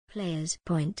Players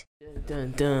point.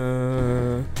 Dun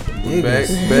dun. Back.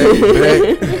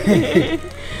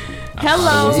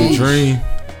 Hello. It's a dream.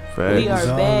 We are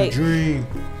back. Dream.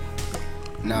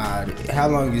 Nah, how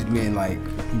long it's been like?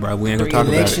 Bro, we ain't gonna talk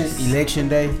about it. Election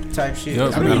day type shit.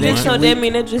 Yup, I mean, election So week, that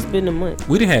mean that just been a month.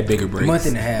 We didn't have bigger breaks. month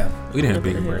and a half. We didn't have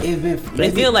bigger breaks. It been.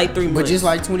 It feel like 3 months. But just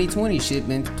like 2020, shit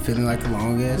been feeling like a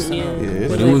long ass time.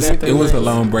 Yeah. It was a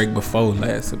long break before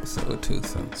last episode too.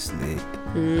 So Slick.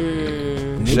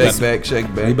 Shake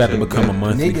back. we about to become a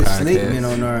monthly Niggas slick been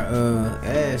podcast. on our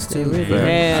ass too.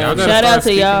 Yeah. Y'all gotta Shout start out to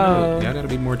speaking y'all. up. Y'all gotta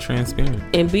be more transparent.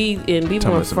 And be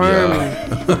more some firm.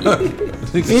 y'all.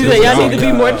 He said y'all need to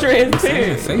be more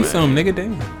transparent. Say something, nigga.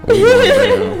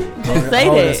 Damn. Just say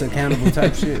Hold us that. accountable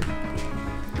type shit.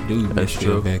 Dude, That's that's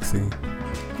true. your vaccine.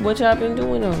 What y'all been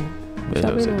doing though? Yeah,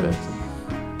 Y'all been doing?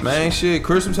 Man, shit,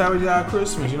 Christmas, how was y'all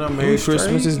Christmas? You know, Merry Straight.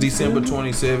 Christmas is December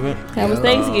 27th. How was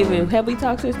Thanksgiving? Have we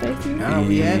talked since Thanksgiving? Nah,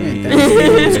 we haven't. Yeah.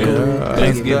 Thanksgiving's cool.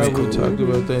 Thanksgiving we cool. talked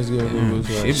about Thanksgiving. It was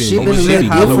like, Shit Shit been been a shit little be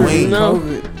Halloween. different. No.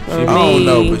 COVID. I don't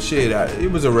know, but shit,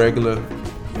 it was a regular,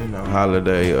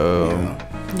 holiday.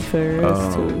 For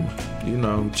us too.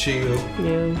 Chill.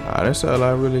 Yeah. That's all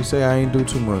I really say. I ain't do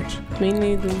too much. Me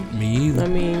neither. Me either. I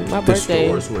mean, my The birthday.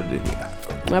 stores were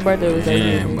different. My birthday was Damn,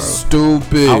 Thanksgiving. bro.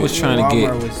 Stupid. I was trying to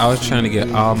Walmart was get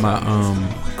cheap. all my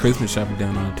Christmas shopping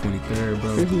done on the 23rd,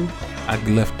 bro. I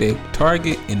left at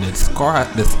Target and the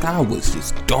sky was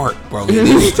just dark, bro. And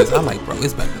it was just, I'm like, bro,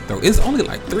 it's about to throw. It's only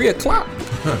like 3 o'clock,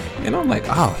 and I'm like,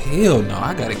 oh hell no,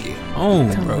 I gotta get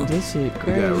home, bro. This shit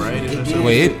crazy. got rain in the Well,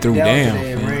 it threw That down. was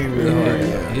that fam. rain real hard,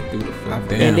 yeah. It threw the fuck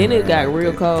down. And then it got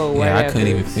real cold. yeah, right I couldn't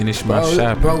even after. finish my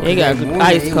shopping. Bro, It got that morning,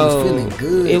 ice it cold. was feeling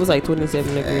good. It was like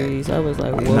 27 degrees. I was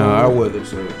like, whoa. No, our weather's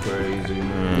so crazy,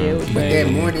 man. Yeah, it was But crazy.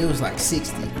 that morning it was like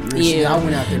 60. Real Yeah. shit. I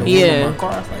went out there to Yeah. warm up my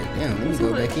car. I was like, damn, let me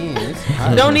go back in. It's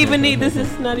hot. Don't even need this.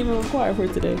 Is not even required for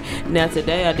today. Now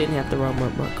today I didn't have to warm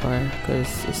up my car because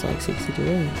it's like 60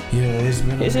 today. Yeah, it's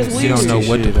been. It's just You don't know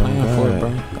what to Shit, plan oh, for, God.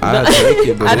 bro. I take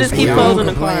it, but I it's just keep weird. closing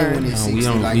the complain car. when it's No, we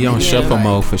 60, on like, we on yeah, shuffle like,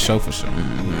 mode for sure.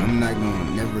 I'm not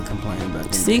gonna never complain about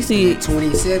that. 60.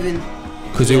 27.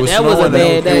 Cause it was That was a snowing.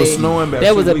 bad It was day. snowing about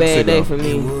That was 2 a weeks bad day ago. for It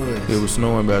me. was. It was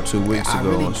snowing about 2 weeks I ago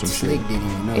really on some slick shit. didn't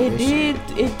even know It that did.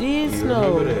 It did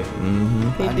snow.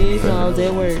 Mm-hmm. It did snow. I was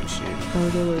at work. Shit. I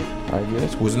was at work. I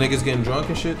guess. Was niggas getting drunk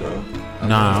and shit though?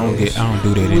 Nah, I don't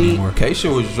do that We- anymore.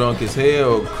 Keisha was drunk as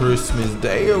hell Christmas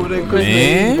Day or whatever.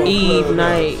 Man. Eve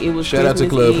night. It was Shout out to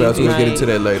Christmas Clubhouse. Eve We'll get night. into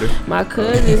that later. My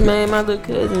cousins, man, my little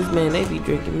cousins, man, they be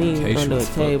drinking me Keisha under a was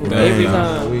table fucked every up.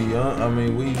 time. We young. I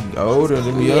mean, we older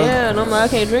than we young. Yeah, and I'm like, I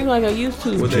can't drink like I used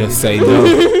to. What Just say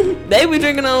no. They be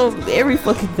drinking on every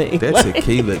fucking thing. That Like,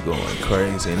 tequila going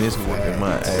crazy and it's whooping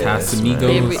my ass. Casamigos.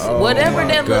 man. every, Oh whatever my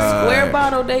that little God. square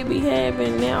bottle they be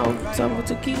having now, some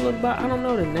tequila bottle. I don't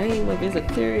know the name of it. It's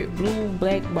a clear blue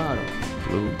black bottle.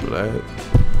 Blue, black.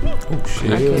 Oh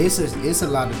shit. It's a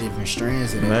lot of different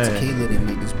strands of that Man. tequila that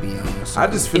niggas be on. So I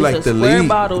just feel It's like a the square league,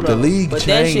 bottle, the though. league But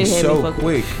that shit changed had me so fucking-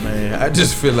 quick, man. I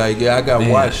just feel like I got Man.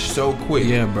 washed so quick.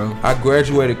 Yeah, bro. I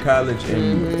graduated college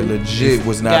and legit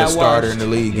was not Got a starter washed. in the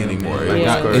league anymore. It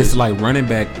Yeah. was crazy. It's like running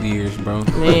back years, bro.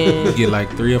 Man. You get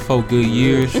like 3 or 4 good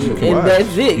years. You And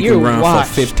that's it. can You're run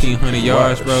washed. for 1,500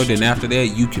 yards, bro. Washed. Then after that,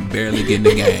 you can barely get in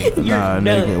the game. Nah, done.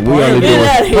 nigga. Get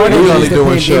outta here. We only It's the doing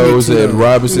pandemic shows too, at though.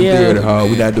 Robinson Yeah. Theater Hall.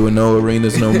 We not doing no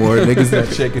arenas no more. Niggas not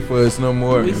checking for us no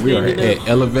more. We We are Standing at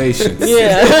elevations.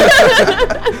 Yeah.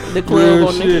 The club Real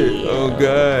on the shit. hill. Oh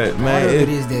God, Part man. of it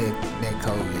is that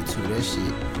COVID too.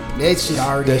 That shit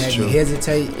already That's had true. you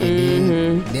hesitate, and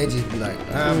then they just be like,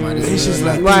 I might as well. It's just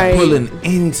like Right. they pulling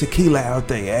any tequila out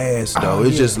their ass though. Oh,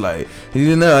 It's yeah. just like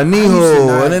you know, used to Niho,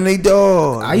 not- and then they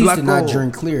dog. I used to not Blacko.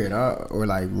 drink clear at all, or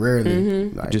like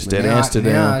rarely. Like, Just but that now,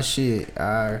 Amsterdam. Now, shit,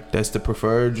 That's the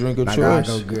preferred drink of like I choice.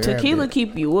 go grab Tequila it.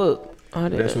 keep you up. All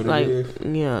that. That's what it like, is.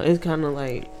 yeah, it's kind of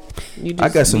like you just I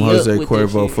got some be up Jose with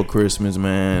Cuervo that for shit. Christmas,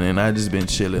 man, and I just been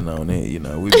chilling on it. You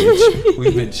know, we've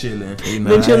been chilling. You know,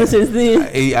 Been chilling since then.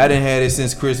 I didn't have it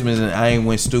since Christmas, and I ain't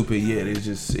went stupid yet. It's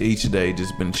just each day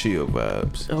just been chill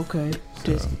vibes. Okay,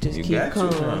 just you keep got to,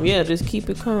 calm. man. Yeah, just keep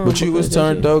it calm. But you was because that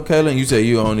turned shit- though, Kaylin. You say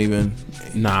you don't even.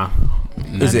 Nah.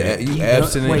 Is it you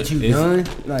abstinent? Wait, you It's- done?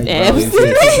 Like,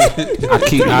 Abstinent.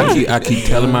 I keep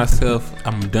telling myself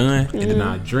I'm done, and then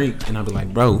I drink, and I be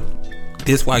like, bro,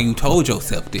 this why you told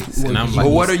yourself this, and I'm like,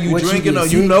 But what are you What you drinking? get though?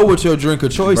 You sick? know what your drink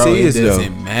of choice bro, is, it though.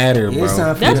 doesn't matter, bro. It's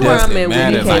not for That's It where I'm doesn't at with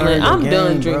matter, you, bro. Kaylin. I'm Game,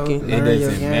 done bro. drinking. It Learn your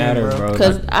doesn't game, matter, bro. bro.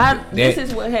 Cause Like, this that-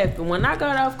 is what happened when I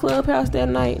got off Clubhouse that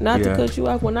night. Not Yeah. to cut you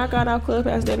off. When I got off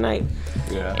Clubhouse that night,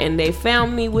 Yeah. and they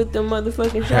found me with the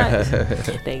motherfucking shots.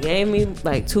 They gave me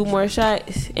like 2 more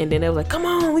shots, and then they was like, "Come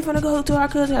on, we finna go to our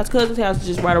cousin's house." Cousin's house is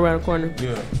just right around the corner.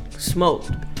 Yeah.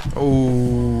 smoked.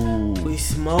 Ooh. We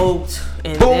smoked,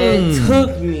 and Boom. that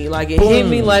took me like it hit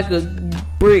me like a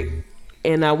brick.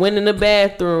 And I went in the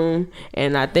bathroom,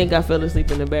 and I think I fell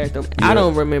asleep in the bathroom. I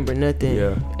don't remember nothing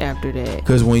after that.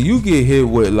 Cause when you get hit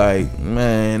with like,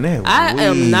 man, that I weed.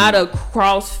 am not a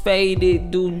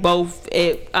cross-faded do both.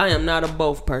 I am not a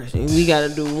both person. We gotta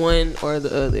do one or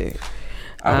the other.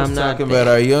 I was talking about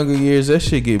our younger years. That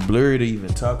shit get blurry to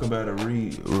even talk about or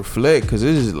reflect. Cause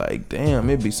it's just like, damn,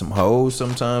 it be some hoes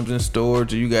sometimes in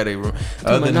stores. Or you gotta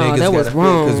other niggas that was gotta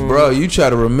wrong. Cause bro, you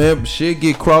try to remember shit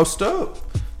get crossed up.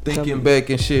 Thinking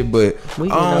back and shit, but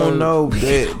I don't know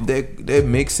that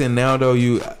mixing now though.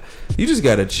 You just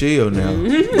gotta chill now.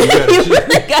 You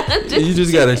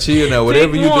just gotta chill now.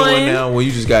 Whatever you doing now, well,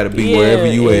 you just gotta be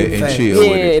wherever you at and chill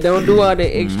with it. Don't do all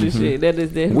that extra shit. That is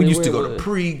definitely. We used to go to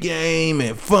pregame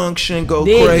and function, go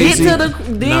then crazy. Get to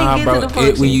the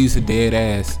function. We used to dead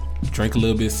ass. Drink a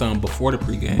little bit of something before the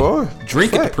pregame. Boy,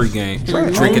 drink at the pregame.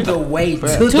 Drink Drink on the way to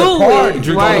the it. party.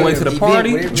 Drink Right. all the way to the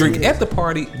party. Whatever Drink it is. at the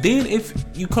party. Then if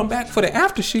you come back for the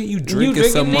after shit, you drink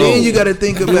drink some it more. Then you gotta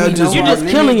think about just You just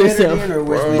killing yourself.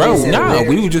 Bro, nah,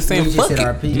 we were just saying fuck it.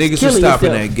 niggas was Killing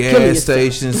stopping yourself. at Killing gas yourself.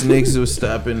 stations. Niggas was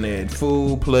stopping at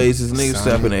food places. Niggas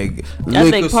stopping at liquor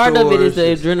I think part of it is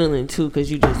the stores. adrenaline too,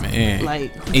 cause you just Man.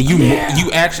 like. And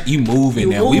you actually moving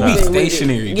now. We be moving with it.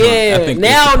 stationary. Yeah, I think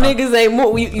now that's the niggas ain't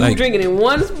move. You Like- drinking in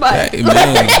one spot. problem.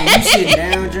 Man, You sit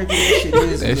down drinking that shit.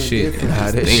 Is that shit.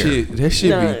 Nah, that there. shit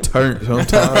Nah. be turned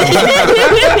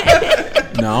sometimes.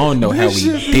 No, I don't know how we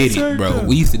did it, bro.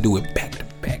 We used to do it back to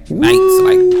back nights.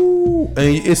 Like,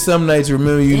 And it's some nights,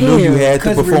 remember, you knew you had to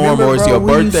 'Cause perform, remember, or it's bro, your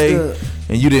we used birthday, to-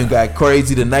 and you didn't got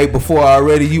crazy the night before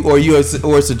already. Or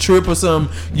it's a trip or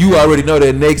something. You already know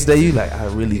that next day you like, I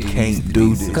really can't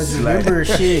do this. Cause Like, remember,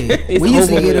 shit, It's we used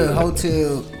to over get with. a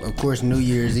hotel, of course, New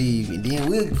Year's Eve, and then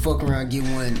we'd fuck around and get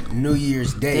one New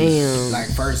Year's Day, Damn. like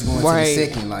first going Right. to the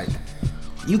second, like.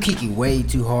 You kick it way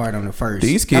too hard on the first.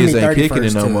 these kids ain't kicking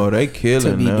it 31st no to- more. They to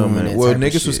killing be now, doing man. that Well, type of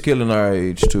niggas was shit. killing our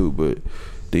age too, but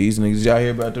these niggas, y'all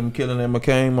hear about them killing at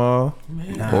McCain Mall?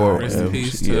 Nah, rest in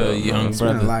peace to a young It's been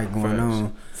a brother. lot going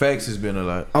on. Facts has been a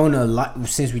lot. On a lot,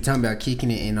 since we talking about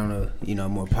kicking it, and on a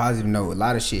more positive note, a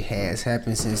lot of shit has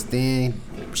happened since then.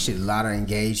 Shit, a lot of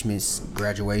engagements,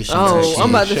 graduations. Oh, and shit. I'm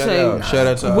about to Shout say, out, shout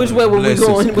out to all which the way were we blessings.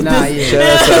 going with Nah, this?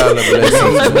 yeah. Shout out to all the I was like,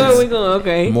 blessings. where are we going?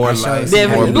 Okay. More I saw life, it. more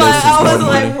Definitely. blessings, I more was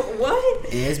money. like, what?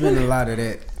 Yeah, it's been a lot of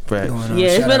that Facts. going on. Yeah,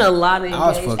 it's Shout been out- a lot of I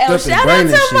was engaged. fucked up Shout in out to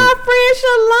Brandon shit. my friend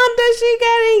Shalonda. She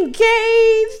got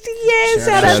engaged. Yeah,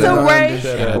 shout out to Shalonda. Ray.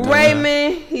 Shout out to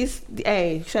Raymond.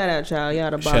 Hey, shout out y'all. Y'all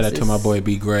the bosses. shout out to my boy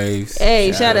B Graves.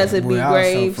 Hey, shout out to Boy, B I was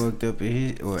Graves. so fucked up in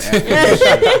his or after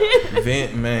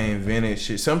Vented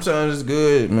shit. Sometimes it's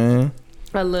good, man.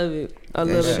 I love it. I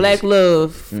That love shit it. Black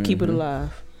love. Mm-hmm. Keep it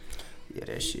alive. Yeah,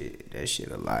 that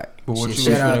shit a lot. But what Shit, you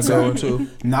shout out was going to?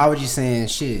 No, I was just saying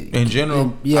shit. In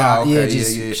general? Yeah, Ah, okay, yeah,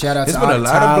 just yeah. shout out It's to been a all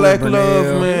lot of Tyler, black Burnell,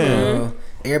 love, man.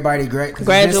 Everybody great. 'Cause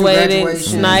there's been some Graduated.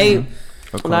 graduations. Snipe.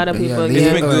 A lot of Yeah, people. Leah- It's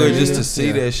Yeah. been good Yeah. just to see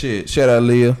Yeah. that shit. Shout out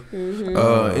Leah.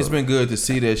 Mm-hmm. It's been good to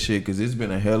see that shit because it's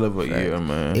been a hell of a year,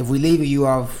 man. If we leaving you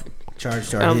off, charge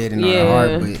to our head and yeah. our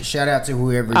heart. But shout out to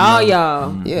whoever. You All know.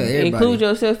 y'all. Yeah, everybody. Include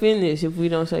yourself in this if we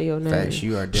don't say your name. Facts,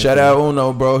 you are. Shout out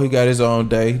Uno, bro. He got his own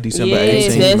day, December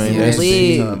Yes, 18th, that's man. That's lit.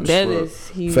 big That time as That fuck.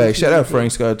 is huge. Fact. Shout out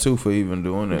Frank Scott too for even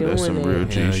doing that. That's Doing some that. real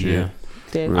G Hell shit. yeah.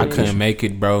 Definitely. I couldn't make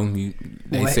it, bro.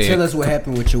 They said, Tell us what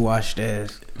happened with your washed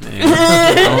ass. man,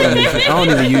 I don't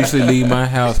even usually leave my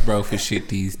house, bro, for shit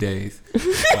these days.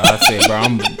 I said, bro,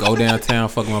 I'm gonna go downtown,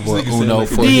 fuck my boy Uno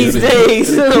for These his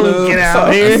days, get out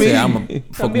I here. said, I'm gonna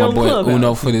fuck be my on boy Clubhouse.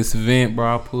 Uno for this event,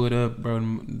 bro. I pulled up, bro.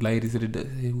 Them ladies at the door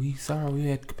said, we sorry we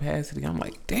had capacity. I'm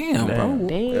like, damn, bro.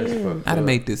 Damn. I done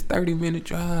made this 30-minute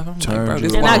drive. I'm Turn like, bro,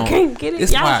 this you And why I don't- can't get it.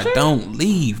 This Y'all why I sure? don't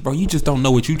leave, bro. You just don't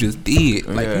know what you just did.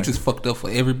 Like Yeah. you just fucked up for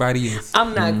everybody else.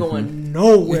 I'm not going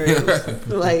nowhere else.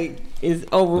 Like, it's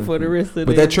over for the rest of the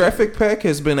But that traffic pack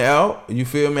has been out. You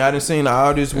feel me? I done seen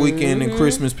all this weekend and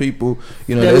Christmas people.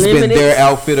 You know, The that's been their Lemonades.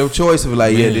 outfit of choice. Of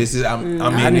like, yeah, Man. this is. I'm I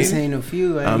in done it. seen a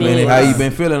few. I mean, Yeah. how you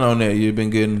been feeling on that? You've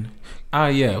been getting. Oh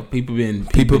yeah, people been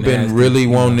People been really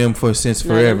wanting them for since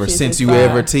Nah, them forever. shit Since is you fire.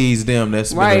 ever teased them,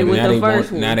 that's Right, been with Now the they first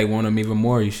want. one. Now they want them even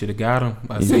more. You should have got them.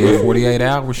 I Yeah. said 48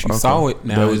 hours. You Okay. saw it.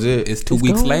 Now That was it. It's 2 It's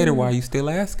weeks gone. later. Why you still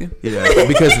asking? yeah,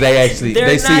 because they actually They're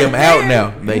they see not him out there.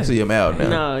 now. They see him out now.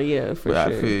 No, yeah, for But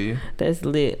sure. I feel you. That's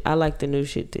lit. I like the new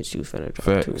shit that you finna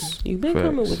drop too. Facts. You been Facts.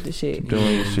 coming with the shit.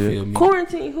 Doing your shit, Feel me?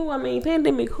 Quarantine who? I mean,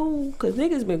 pandemic who? Cause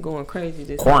niggas been going crazy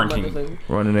this Quarantine. motherfucker.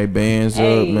 running their bands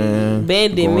Hey, up, man.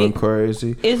 pandemic. Going crazy.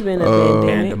 It's been a Uh,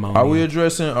 pandemic.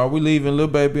 Pandemonium. Are we leaving Lil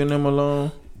Baby and them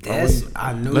alone?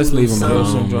 I knew. Let's leave him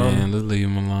alone, man. Let's leave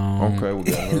him alone. Okay,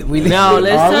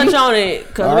 let's touch on it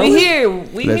because we here.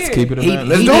 Let's keep it around.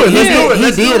 Let's do it.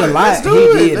 He did a lot. He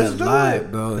did a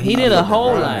lot, bro. He did a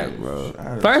whole lot, bro.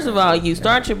 First of all, you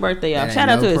start your birthday off. Shout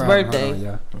out to his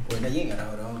birthday.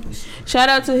 Shout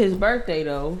out to his birthday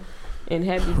though. And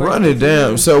happy birthday. Run it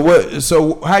down. So what?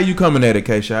 So how you coming at it,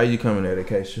 Keisha? How you coming at it,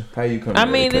 Keisha? I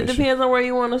mean, it depends on where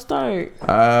you want to start.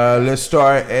 Let's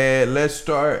start at.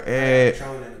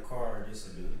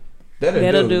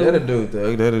 That'll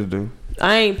do.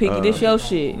 I ain't picking this your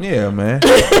shit. Yeah, man.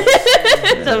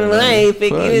 I ain't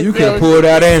picking this. You could pull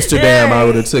out Amsterdam. I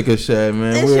would have took a shot,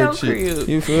 man. It's your crib.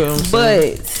 You feel what I'm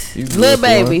saying? But little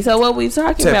baby. So what we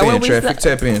talking about?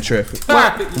 Tap in traffic.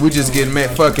 We just getting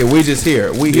mad. Fuck it. We just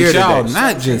here. We here today.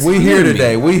 Not just. We here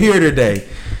today.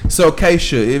 So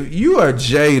Keisha, if you are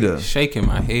Jada, shaking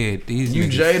my head. You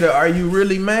Jada, are you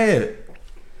really mad?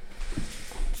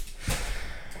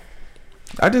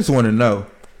 I just want to know.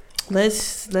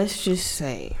 Let's just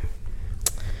say.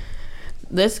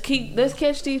 Let's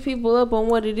catch these people up on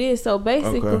what it is. So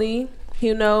basically,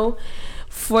 you know,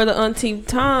 for the umpteenth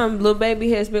time, Lil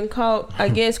Baby has been caught, I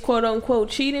guess, quote unquote,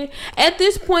 cheating. At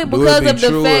this point, because of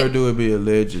the fact, or do it be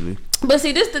allegedly? But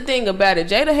see, this the thing about it.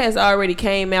 Jada has already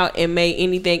came out and made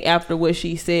anything after what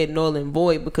she said null and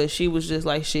void because she was just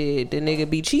like, shit, the nigga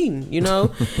be cheating, you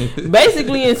know?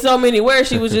 Basically, in so many words,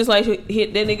 she was just like,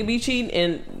 hit that nigga be cheating,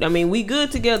 and I mean, we good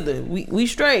together. We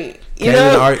straight.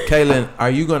 Kaylin,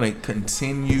 are you gonna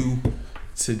continue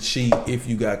to cheat if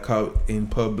you got caught in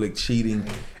public cheating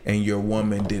and your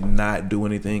woman did not do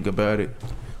anything about it?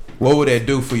 What would that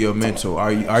do for your mental?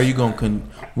 Are you gonna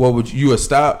what would you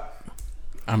stop?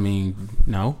 I mean,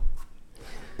 no.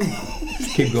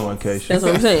 Keep going, Keisha. That's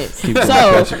what I'm saying.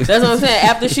 That's what I'm saying.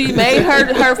 After she made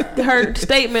her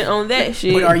statement on that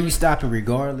shit. But are you stopping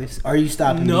regardless? Are you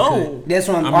stopping? No. That's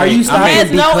what I'm. Are you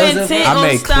stopping because I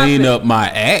may clean up my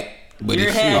act. But he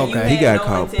got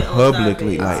caught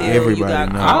publicly, like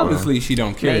everybody knows. Obviously, she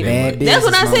don't care. That's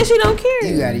what I said. She don't care.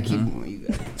 You gotta keep going.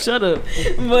 Shut up.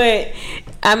 But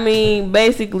I mean,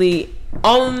 basically,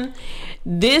 on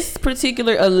this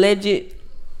particular alleged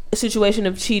situation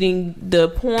of cheating, the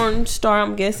porn star,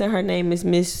 I'm guessing her name is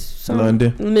Miss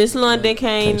London. Miss London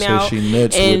came out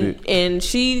and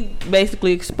she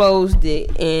basically exposed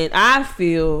it, and I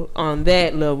feel on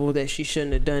that level that she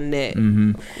shouldn't have done that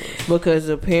because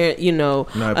apparently, you know,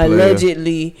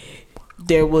 allegedly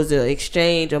there was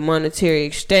a monetary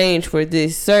exchange for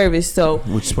this service, so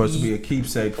which is supposed to be a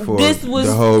keepsake for this was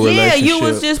the whole relationship. You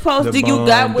was just supposed to. You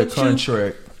got what the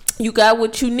contract. You got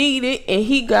what you needed, and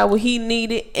he got what he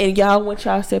needed, and y'all went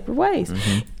y'all separate ways.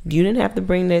 You didn't have to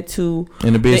bring that to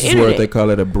in the business world. They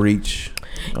call it a breach.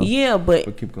 Yeah,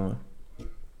 but keep going.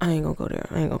 I ain't gonna go there.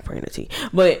 I ain't gonna bring the tea.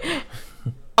 But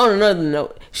on another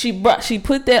note, she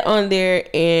put that on there,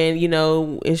 and you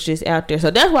know it's just out there. So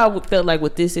that's why I felt like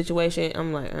with this situation,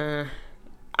 I'm like,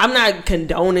 I'm not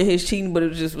condoning his cheating, but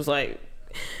it just was like.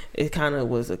 It kind of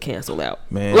was a cancel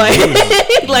out, man.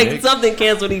 Like something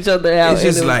canceled each other out. It's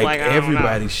just like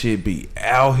everybody should be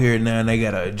out here now, and they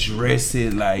gotta address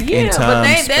it. Like in time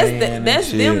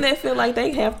that's them that feel like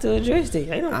they have to address it.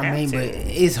 They don't. I mean, but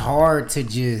it's hard to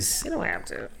just. They don't have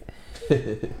to.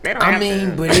 But they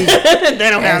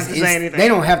don't have to say anything. They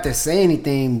don't have to say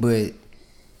anything, but.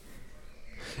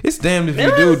 It's damned if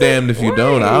you do, damned if you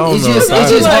don't. I don't know. It's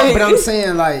just hard, but I'm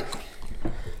saying like.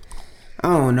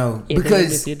 I don't know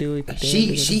because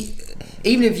she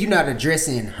even if you're not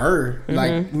addressing her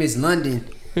like Miss London,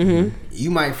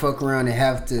 you might fuck around and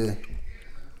have to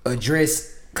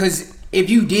address because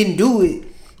if you didn't do it,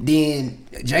 then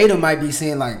Jada might be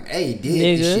saying like, "Hey,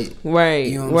 did this shit right?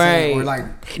 You know what I'm saying? Or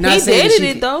like, he did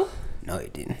it though. No, he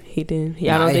didn't. He didn't.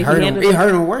 Y'all don't think it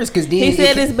hurt him worse because then he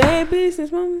said it's bad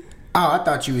business, mama. Oh, I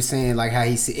thought you were saying like how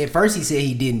he said at first he said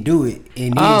he didn't do it,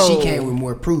 and then she came with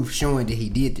more proof showing that he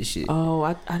did the shit. Oh,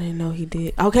 I didn't know he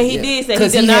did. Okay, he did say he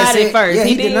denied it first. Yeah,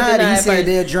 he denied it. He said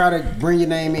they'll try to bring your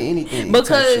name in anything.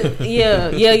 Because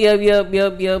yeah.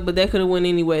 But that could have went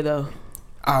anyway though.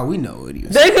 Oh, we know what he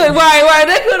was. They could right.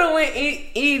 They could have went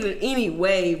either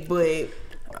anyway, but.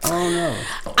 I don't know.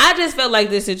 I just felt like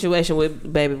this situation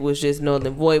with Baby was just null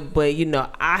and void, but you know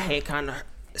I had kind of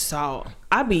saw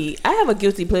I have a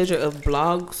guilty pleasure of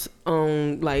blogs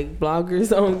on like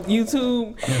bloggers on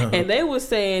YouTube, and they were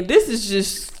saying this is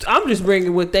just I'm just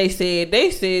bringing what they said. They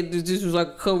said that this was like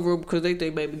a cover up because they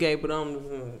think baby gay, but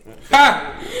I'm.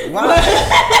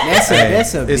 That's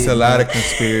a. It's a lot of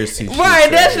conspiracy. Right,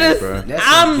 that's just. That's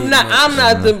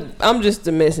I'm just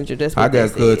the messenger. That's what I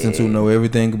got cousins who know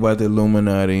everything about the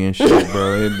Illuminati and shit,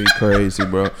 bro. It'd be crazy,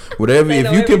 bro. Whatever.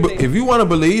 If you want to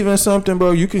believe in something,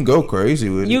 bro, you can go crazy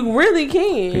with it. You really can.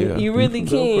 Yeah, you really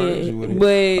can.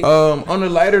 But on the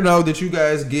lighter note, that you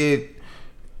guys get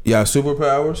y'all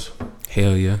superpowers?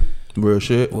 Hell yeah. Real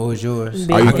shit. What was yours?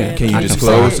 Can you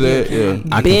disclose that? Yeah.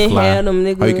 I can fly. Had them,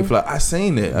 nigga. Oh, you can fly. I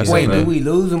seen it. Wait, did we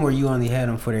lose them or you only had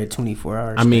them for their 24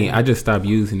 hours? I mean, I just stopped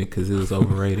using it because it was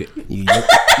overrated. You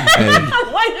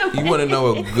want to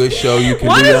know a good show you can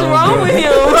what be on? What is wrong bro? with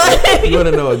him? You want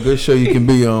to know a good show you can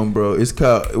be on, bro? It's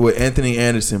called with Anthony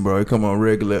Anderson, bro. It come on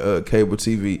regular cable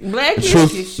TV.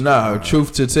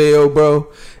 Truth to tell,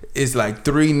 bro. It's like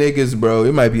 3 niggas, bro.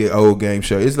 It might be an old game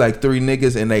show. It's like 3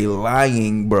 niggas and they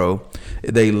lying, bro.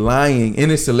 They lying, and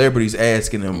it's celebrities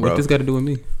asking them, bro. What this got to do with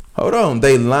me? Hold on,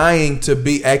 they lying to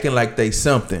be acting like they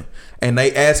something, and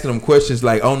they asking them questions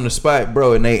like on the spot,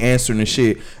 bro, and they answering the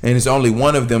shit, and it's only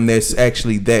one of them that's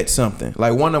actually that something.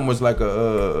 Like one of them was like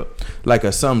a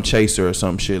some chaser or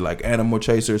some shit, like animal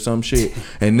chaser or some shit,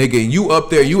 and nigga, you up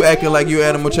there, you acting like you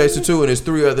animal chaser too, and there's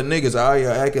 3 other niggas, all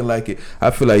y'all acting like it.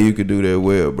 I feel like you could do that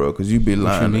well, bro, because you be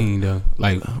lying. What you mean though?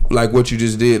 Like what you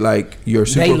just did, like your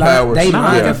superpowers. They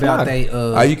lied about they.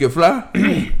 You can fly?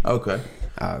 Okay.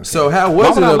 So how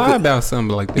was it? Why would I lie about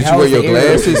something like this? Did you wear your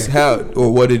glasses? How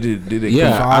or what did it?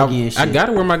 Yeah, I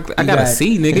gotta wear my. I gotta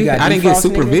see, nigga. I didn't get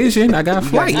supervision. Nigga? I got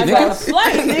flight, nigga. I got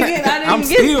flight, nigga. I'm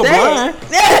still blind.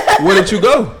 Where did you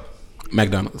go?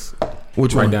 McDonald's.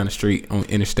 Which right one? down the street on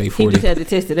Interstate 40. He just had to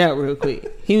test it out real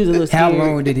quick. He was a little scared. How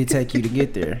long did it take you to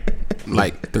get there?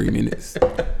 Like 3 minutes.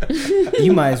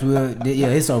 You might as well. Yeah,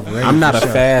 it's overrated. I'm not a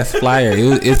fast flyer.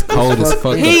 It's cold as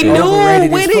fuck. He knew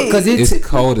when it's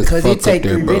cold as fuck up there, bro. Because it take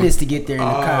 3 minutes to get there in the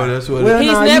car. That's what.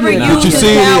 He's never used his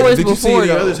powers before. Did you see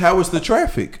the others? How was the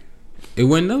traffic? It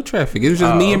wasn't no traffic. It was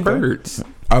just me and birds.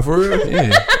 Oh, for real?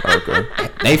 Yeah. Okay.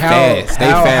 They fast. They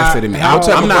faster than me.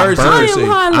 I'm not birds.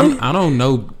 I don't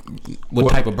know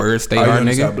what type of birds they are,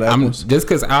 nigga. I'm just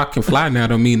because I can fly now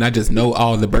don't mean I just know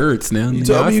all the birds now. You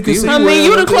told me you can see. I mean,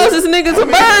 you the closest nigga to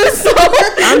birds. So.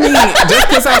 I mean, just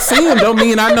because I see them don't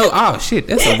mean I know. Oh shit,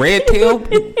 that's a red tail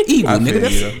eagle, nigga.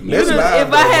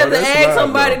 If I had to ask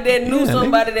somebody that knew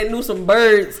somebody that knew some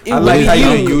birds, I like how you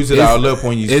didn't use it all up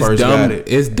when you first got it.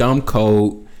 It's dumb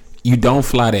cold. You don't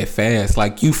fly that fast.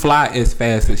 Like you fly as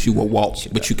fast as you will walk,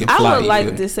 but you can fly. I would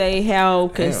like to say how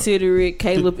considerate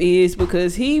Caleb is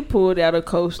because he pulled out a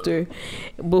coaster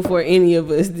before any of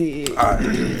us did. Like,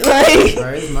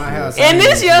 it's my house, and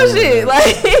this your shit.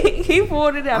 Like he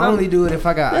pulled it out. I only do it if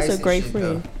I got. That's ice a great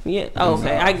friend. Yeah. Oh,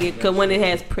 okay, I get because when it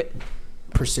has.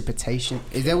 Precipitation,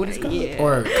 is that what it's called? Yeah.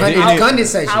 Or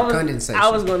condensation? I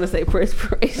was going to say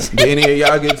perspiration. Did any of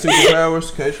y'all get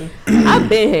superpowers, Keisha? I've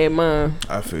been had mine.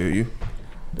 I feel you.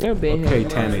 I've been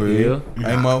had mine.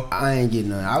 Hey Mo, I ain't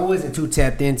getting none. I wasn't too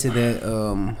tapped into that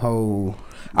whole.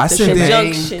 I sent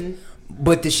junction.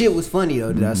 But the shit was funny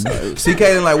though. That I saw. See,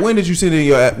 Kaden, like when did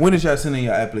y'all send in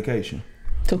your application?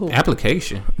 To who?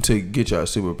 Application to get y'all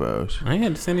superpowers. I ain't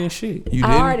had to send in shit. You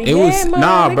didn't? It was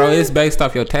bro. It's based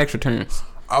off your tax returns.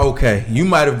 Okay, you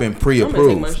might have been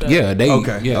pre-approved. Yeah, they.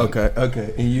 Okay, yeah.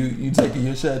 okay. And you taking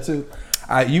your shot too?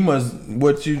 You must.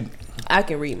 I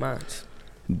can read mine.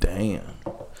 Damn.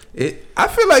 I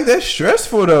feel like that's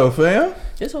stressful though, fam.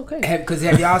 It's okay. Because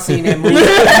have y'all seen that movie?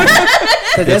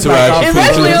 That's it's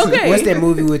actually okay. What's that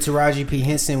movie with Taraji P.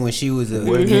 Henson when she was an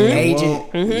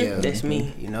agent? Mm-hmm. Yeah, that's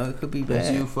me. You know, it could be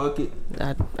bad. You fuck it.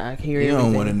 I hear you.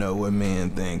 Don't want to know what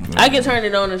men think. Man. I can turn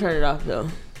it on and turn it off though.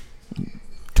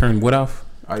 Turn what off?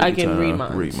 I can read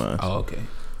mine. Oh, okay.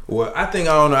 Well, I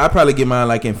don't know. I probably get mine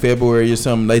like in February or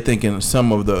something. They thinking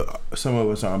some of us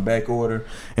are on back order,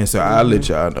 and so I'll let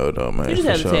y'all know though, man. You just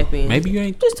have to tap in. Maybe you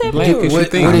ain't just tap black in. As you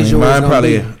think. What is yours? Mine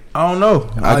probably. I don't know.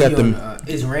 I got them.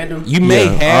 It's random. You may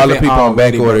have all the people on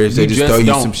back orders. They just throw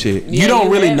you some shit. You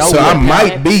don't really know. So I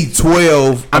might be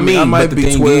 12. I mean, I might but be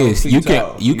the thing 12. Is, you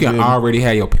can already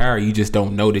have your power. You just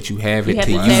don't know that you have it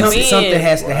till you. Something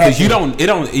has to happen.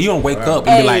 Because you don't wake up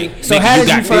and be like. So how did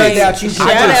you find out? You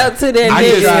shout out to that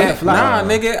nigga. Nah,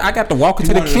 nigga, I got to walk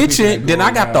into the kitchen. Then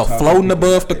I got to floating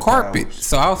above the carpet.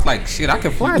 So I was like, shit, I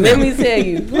can fly. Let me tell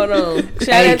you. Hold on.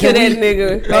 Shout out to that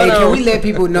nigga. Hey, can we let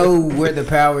people know where the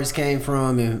powers came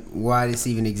from and why this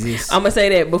even exists. I'm gonna say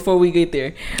that before we get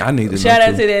there. I need to shout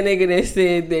out to that nigga that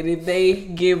said that if they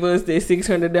give us that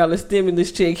 $600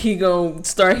 stimulus check, he gonna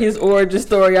start his origin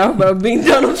story off about being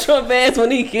Donald Trump ass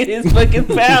when he get his fucking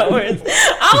powers.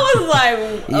 I was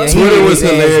like, Twitter was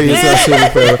hilarious.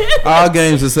 All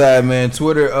games aside, man,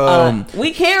 Twitter.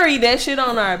 We carry that shit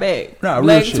on our back. Nah,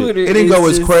 real shit. Twitter it didn't go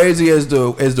as crazy as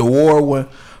the war one.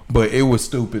 But it was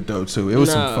stupid though too. It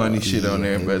was some funny shit on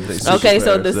there. But so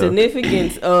the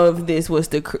significance of this was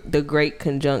the Great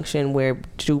Conjunction, where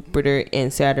Jupiter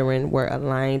and Saturn were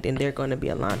aligned, and they're going to be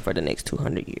aligned for the next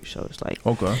 200 years. So it's like,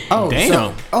 okay. Oh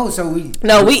damn.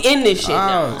 We in this shit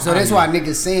now. So that's why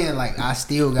niggas saying like I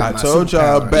still got. I told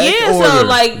y'all back order. So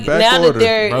like now that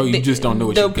they're bro, you just don't know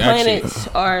what you got. The planets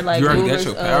are like you already got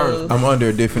your powers. I'm under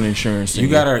a different insurance. You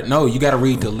gotta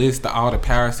read the list of all the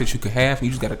powers that you could have. And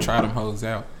you just gotta try them hoes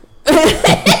out.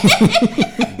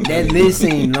 That list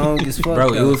ain't long as fuck,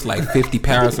 bro. It was like 50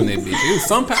 powers on that bitch. It was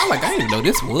some power. Like I didn't even know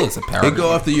this was a power. It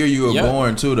go off the year you were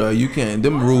born too, though. You can't.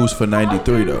 Them rules for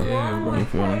 93 though. Yeah, bro. You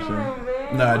feel what I'm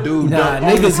saying? Nah, dude.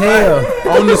 Niggas hell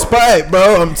on the spot,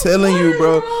 bro. I'm telling you,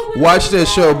 bro. Watch that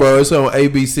show, bro. It's on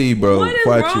ABC, bro. What is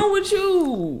wrong with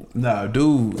you? Nah,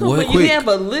 dude. So what? You have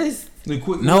a list.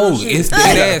 No, it's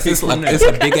dead ass. It's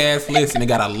a big ass list, and it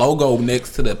got a logo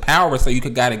next to the power, so you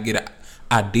could gotta get an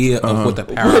idea of what the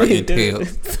power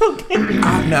entails.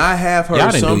 I have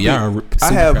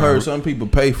heard some people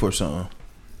pay for something.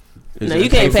 No, you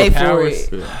can't pay for it.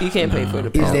 You can't pay for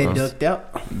the powers. Is that ducked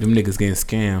out? Them niggas getting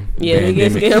scammed. Yeah, they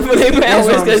get scammed for their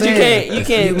powers because you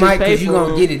can't. You might because you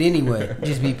gonna get it anyway.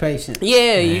 Just be patient.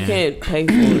 Yeah, you can't pay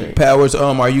for it. Powers.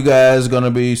 Are you guys gonna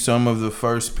be some of the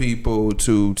first people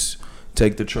to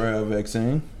take the trial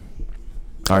vaccine?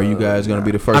 Are you guys gonna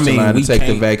be the first in line to take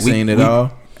the vaccine at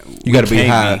all? You got to be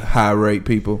high rate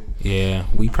people. Yeah,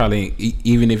 we probably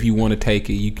even if you want to take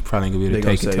it, you probably ain't gonna be able to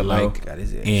take it till like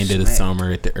end of the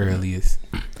summer at the earliest.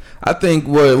 I think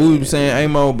what we were saying,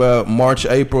 Amo, about March,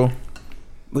 April.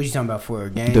 What you talking about for a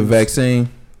game? The vaccine.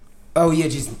 Oh yeah,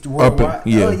 just worldwide.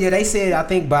 Oh yeah, they said I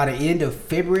think by the end of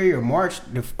February or March,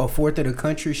 a fourth of the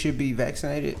country should be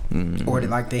vaccinated, or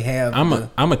like they have. I'm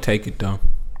gonna take it though.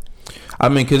 I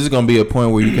mean, cause it's gonna be a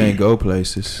point where you can't go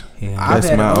places. Yeah.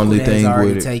 That's my only thing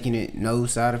with it. Taking it, no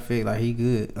side effect. Like he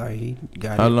good. Like he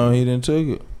got. How long he didn't take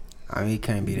it? I mean, it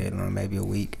can't be that long. Maybe a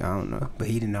week. I don't know. But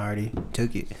he didn't already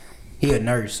took it. He a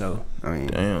nurse, so I mean.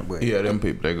 Damn. But, yeah, them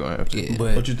people they gonna have to. Yeah.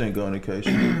 But what you think on the case? I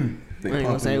ain't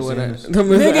gonna say what I.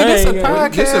 Nigga, this a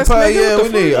podcast. This a podcast. Yeah, we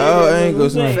need all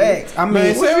angles. Facts. I mean,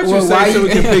 man, say what you say so we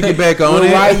can piggyback on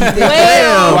it.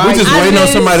 Damn, we just waiting on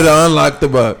somebody to unlock the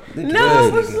box. No, I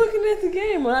was looking at the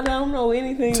game. I don't know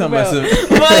anything about it.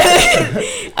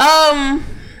 But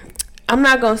I'm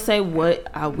not gonna say what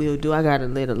I will do. I gotta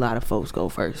let a lot of folks go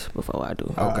first before I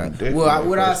do. Okay. Well,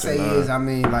 what I say is, I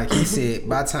mean, like he said,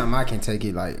 by the time I can take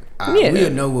it, like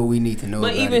we'll know what we need to know.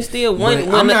 But even still, when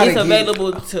it's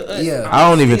available to us, I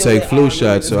don't even take flu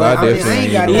shots, so I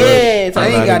definitely. I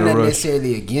ain't got nothing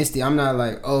necessarily against it. I'm not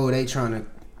like, they trying to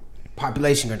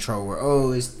population control,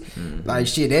 or it's like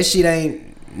shit. That shit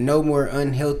ain't no more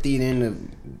unhealthy than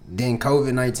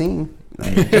COVID-19.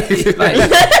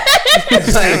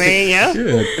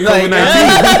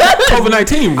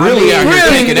 COVID-19 really out here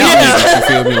taking out. You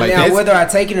feel me? Like now, whether I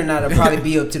take it or not, it'll probably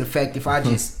be up to the fact if I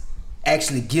just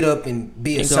actually get up and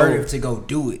be assertive to go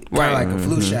do it, kind of like a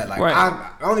flu shot. Like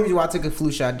the only reason why I took a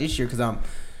flu shot this year because I'm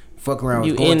fucking around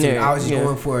with I was just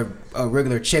going for a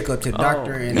regular checkup to the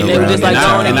doctor, and they were just like,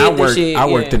 I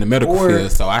worked in the medical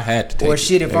field, so I had to take or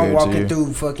shit. If I'm walking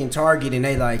through fucking Target and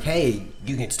they like, hey,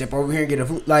 you can step over here and get a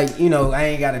flu. Like, I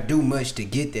ain't got to do much to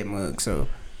get that mug, so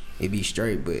it be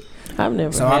straight. But I've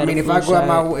never. So I mean, if I go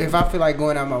out if I feel like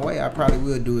going out my way, I probably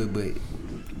will do it. But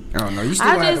I don't know. You still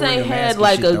I just ain't had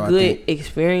like a good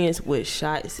experience with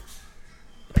shots.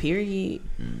 Period.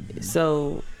 Mm-hmm.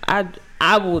 So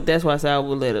I will. That's why I said I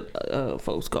will let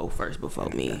folks go first before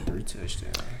me. 3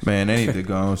 touchdowns. Man, they need to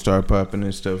go and start popping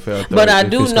this stuff out there. But I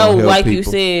do know, like you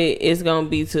said, it's gonna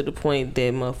be to the point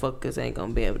that motherfuckers ain't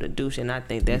gonna be able to do shit. And I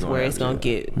think that's where it's gonna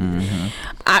get. Mm-hmm.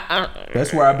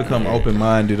 That's where I become open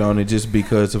minded on it, just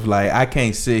because of like I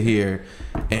can't sit here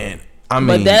and I mean.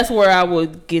 But that's where I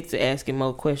would get to asking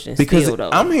more questions. Because still,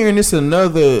 though. I'm hearing this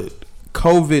another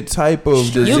COVID type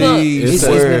of disease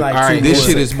where this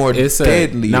shit is more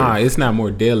deadly. Nah, it's not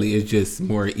more deadly. It's just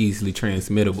more easily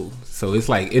transmittable. So it's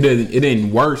like it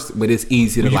ain't worse, but it's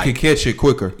easy to you can catch it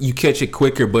quicker. You catch it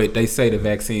quicker, but they say the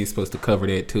vaccine is supposed to cover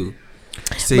that too.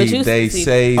 See, they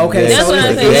say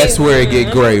that's where it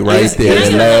get gray right there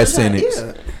in the last sentence.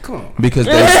 Yeah. Come on. Because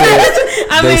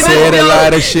they said a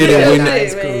lot of shit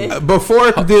and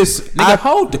before this, I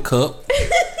hold the cup.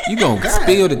 You gonna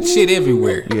spill the shit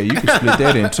everywhere. Yeah, you can split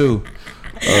that in two.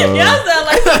 Y'all sound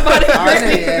like somebody.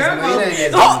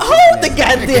 Hold the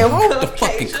goddamn. Hold the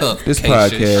fucking cup. This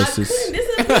podcast is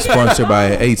sponsored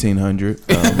by 1800.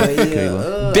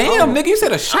 Damn, nigga, you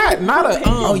said a shot, not a.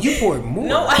 Oh, you poured more.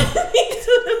 No, I need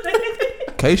to.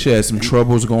 Keisha had some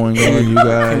troubles going on, you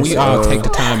guys. Can we all take the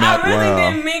time out? I really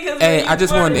didn't mean Hey, I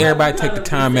just wanted everybody to take the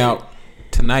time out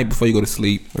tonight before you go to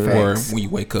sleep or when you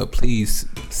wake up. Please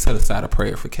set aside a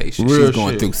prayer for Keisha. She's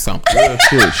going through something. Real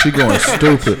shit. She going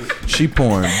stupid. She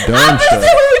pouring dumb shit.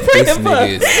 This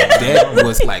nigga that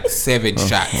was like 7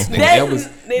 shots. Nigga.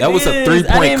 That was a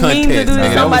 3-point contest.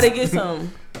 Nigga. Somebody get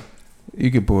some.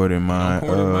 You can pour it in mine.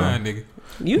 Pour it in mine, nigga.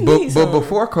 But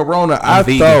before Corona, I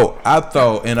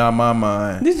thought in my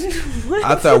mind,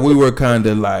 I thought we were kind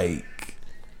of like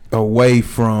away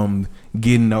from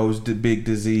getting those big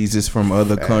diseases from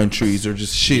other countries or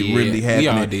just shit really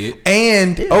happening. We all did.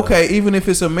 And okay, even if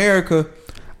it's America,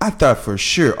 I thought for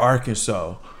sure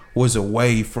Arkansas was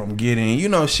away from getting,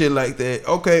 shit like that.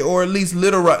 Okay, or at least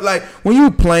Little Rock. Like when you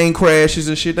plane crashes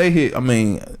and shit, they hit. I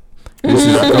mean.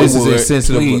 This is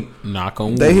insensitive. Knock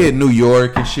on wood. They hit New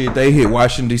York and shit. They hit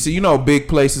Washington D.C. Big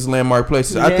places, landmark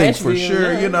places. I think for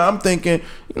sure. I'm thinking,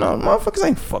 motherfuckers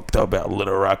ain't fucked up about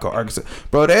Little Rock or Arkansas,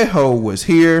 bro. That hoe was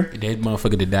here. That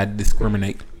motherfucker did not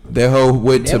discriminate. That hoe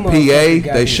went to PA.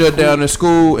 They shut down the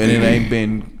school, and it ain't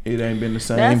been the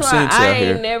same since out here. I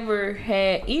ain't never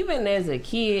had, even as a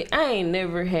kid, I ain't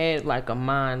never had like a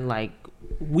mind like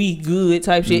we good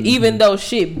type shit, even though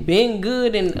shit been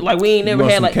good and like we ain't never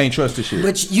had like can't trust the shit.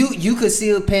 But you could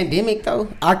see a pandemic though.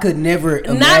 I could never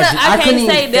imagine. I can't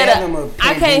say that.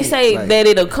 I can't say like, that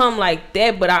it'll come like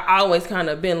that. But I always kind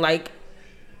of been like,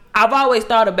 I've always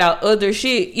thought about other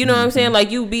shit. You know what I'm saying? Like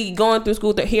you be going through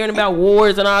school, hearing about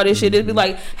wars and all this shit. It'd be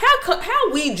like,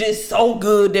 how we just so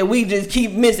good that we just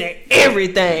keep missing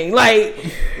everything. Like,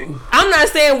 I'm not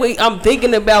saying I'm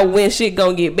thinking about when shit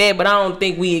gonna get bad, but I don't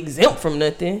think we exempt from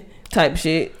nothing. Type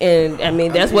shit, and I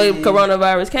mean that's what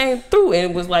coronavirus came through, and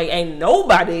it was like ain't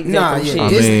nobody exempt from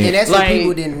shit. And that's what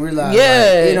people didn't realize. Yeah,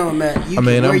 like, it don't matter. I'm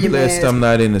blessed. I'm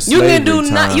not in the slavery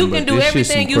time. You can do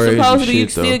everything you supposed to do. You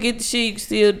still get the shit.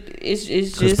 Still, it's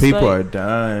just because people are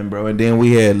dying, bro. And then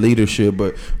we had leadership,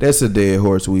 but that's a dead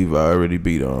horse we've already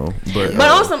beat on. But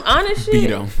on some honest shit,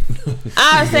 beat on.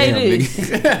 I say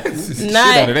this,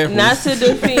 not to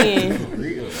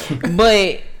defend,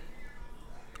 but.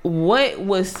 What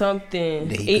was something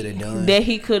that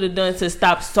he could have done to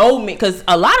stop so many? Because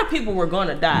a lot of people were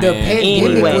gonna die. The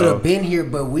pandemic would have been here,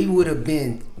 but we would have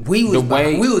been. We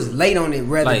was late on it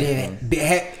rather than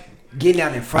getting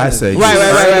out in front of it.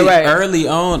 Right. Early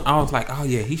on, I was like, oh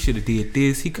yeah, he should have did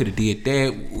this. He could have did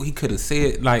that. He could have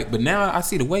said but now I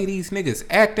see the way these niggas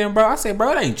acting, bro. I said,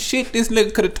 bro, it ain't shit this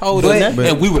nigga could have told us,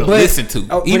 and we would have listened to,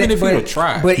 even if he would have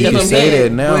tried. But you can say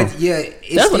that now. But yeah,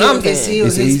 that's what I'm saying.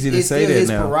 It's easy to say that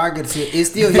now. Prerogative. It's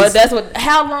still his. But that's what.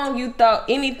 How long you thought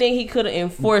anything he could have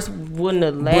enforced wouldn't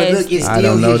have lasted? But look, it's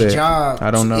still his job.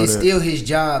 I don't know. It's still his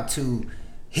job to.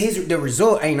 The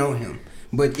result ain't on him.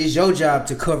 But it's your job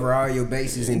to cover all your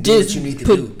bases and do what you need to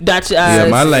do.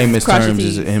 My lamest terms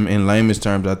is in lamest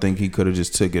terms, I think he could have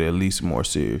just took it at least more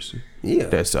seriously. Yeah,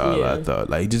 that's all I thought.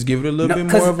 Like, just give it a little bit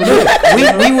more of a look.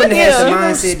 we wouldn't have the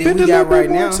mindset that we got right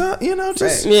now. Just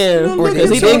because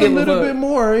he did give a little bit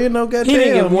more. Goddamn, he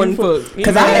didn't give one fuck.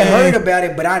 Because I had heard about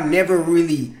it, but I never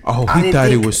really. Oh, he thought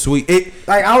it was sweet.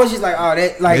 I was just like, oh,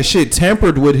 that shit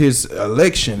tampered with his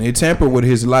election. It tampered with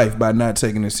his life by not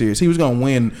taking it serious. He was gonna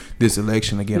win this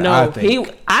election again. No, I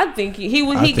think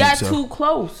he got too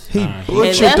close. He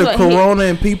butchered the corona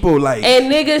and people like.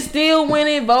 And niggas still went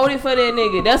and voted for that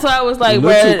nigga. That's why I was like,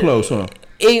 bro, too close, huh?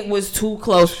 It was too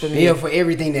close for me. Yeah, for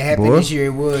everything that happened this year, it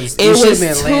was too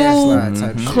landslide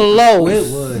type shit. Close. It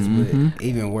was, but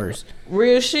even worse.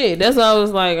 Real shit. That's why I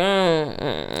was like,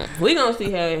 we gonna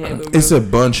see how it happens. It's a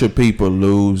bunch of people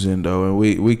losing though, and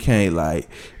we can't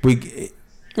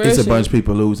it's a bunch of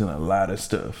people losing a lot of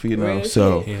stuff,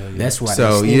 so that's why.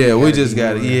 So we just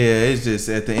got it's just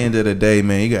at the end of the day,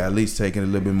 man, you got to at least take it a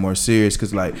little bit more serious,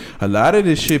 because like a lot of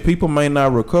this shit people may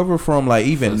not recover from, like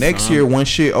even next year when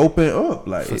shit open up.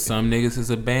 Like for some niggas it's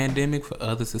a pandemic, for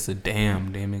others it's a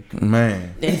damn-demic.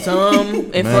 Man,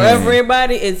 and for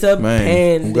everybody it's a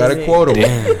pandemic. We got a quotable.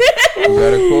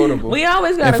 We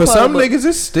always got. And for some niggas,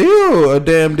 it's still a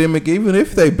damn-demic, even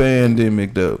if they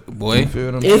pandemic though. Boy, you feel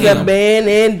what I'm saying? It's a band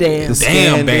and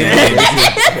damn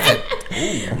band.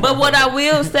 But what I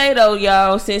will say though,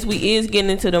 y'all, since we is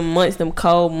getting into them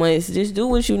cold months, just do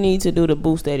what you need to do to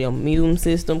boost that immune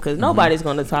system, because nobody's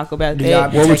gonna talk about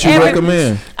that. What would you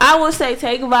recommend? I would say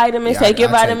take vitamins, take your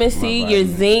vitamin C, your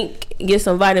zinc. get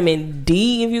some vitamin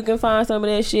D if you can find some of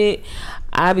that shit.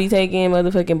 I be taking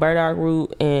motherfucking burdock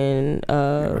root and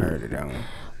Never heard of that one.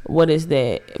 What is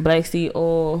that? Black seed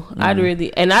oil. I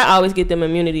always get them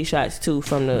immunity shots too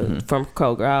from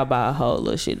Kroger. I'll buy a whole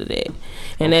little shit of that,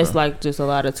 and that's like just a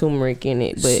lot of turmeric in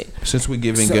it. But since we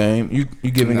giving game, you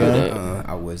giving game?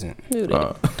 I wasn't. Do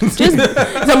that.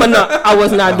 I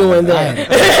was not doing that.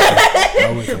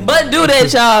 But do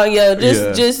that, y'all. Yeah,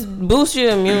 just boost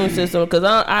your immune system, because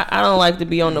I don't like to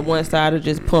be on the one side of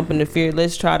just pumping the fear.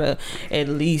 Let's try to at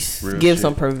least give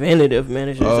some preventative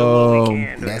measures.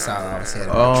 That's all I said.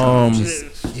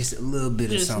 Just a little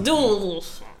bit of something.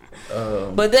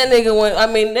 But that nigga went. I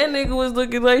mean, that nigga was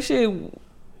looking like shit.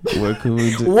 What can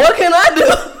we do? What can I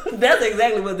do? That's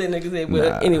exactly what that nigga said.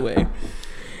 But anyway,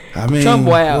 I mean, Trump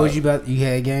wild. What was you about? You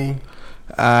had game?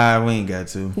 We ain't got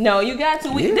to. No, you got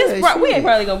to. We ain't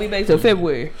probably gonna be back till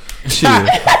February. Shit.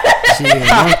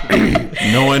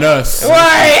 Knowing us,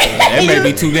 right? That may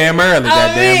be too damn early.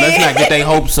 Goddamn, let's not get their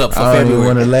hopes up for February. I don't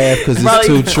want to laugh because it's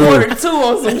too true.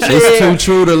 On some shit. It's too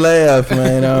true to laugh,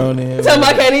 man.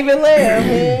 I can't even laugh,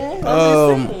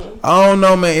 man. I don't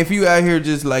know, man. If you out here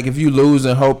just like, if you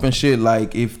losing hope and shit,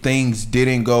 like if things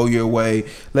didn't go your way,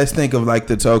 let's think of like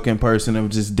the token person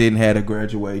of just didn't had a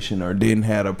graduation or didn't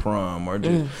had a prom or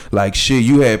just like shit,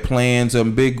 you had plans of a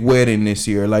big wedding this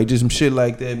year, like just some shit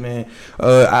like that, man.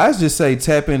 I just say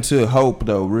tap into hope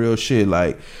though, real shit.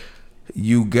 Like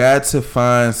you got to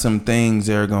find some things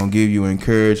that are gonna give you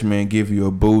encouragement, give you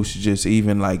a boost, just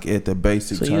even like at the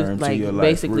basic terms of your life.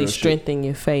 Basically strengthen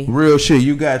your faith. Real shit.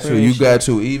 You got to. You got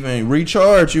to even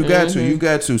recharge. You got to. You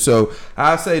got to. So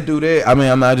I say do that. I mean,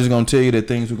 I'm not just gonna tell you that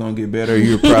things are gonna get better.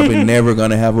 You're probably never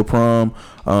gonna have a prom.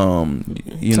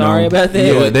 Sorry about that.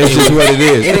 Yeah, that's just what it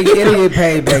is. It'll get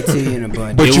paid back to you in a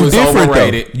bunch. But you different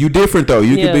though. You different though.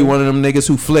 You could be one of them niggas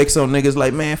who flex on niggas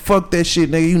like, man, fuck that shit,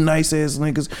 nigga. You nice ass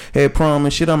niggas had prom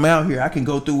and shit. I'm out here. I can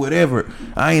go through whatever.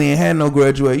 I ain't even had no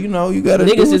graduate. You know, you gotta.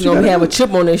 Niggas is gonna have a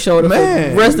chip on their shoulder for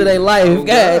the rest of their life. God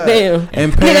damn.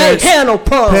 And parents, ain't had no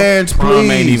prom. Parents, please.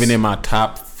 Prom ain't even in my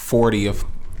top 40 of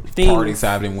parties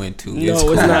I've been went to.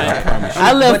 No, it's not.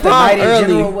 I left prom early.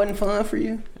 General wasn't fun for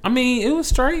you. I mean, it was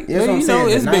straight.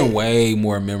 It's been way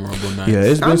more memorable nights. Yeah,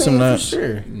 it's been some nights.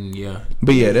 Sure. Yeah.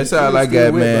 But yeah, that's all I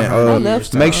got, man.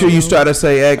 Make sure you try to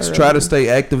stay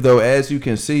active though. As you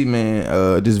can see,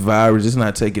 man, this virus is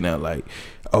not taking out like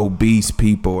obese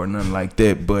people or nothing like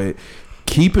that, but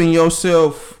keeping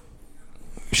yourself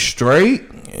straight.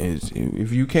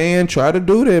 If you can, try to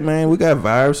do that, man. We got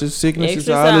viruses, sicknesses,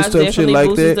 all this stuff, shit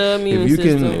like that. If you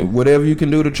can, whatever you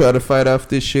can do to try to fight off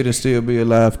this shit and still be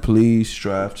alive, please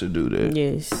strive to do that.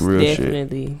 Yes, real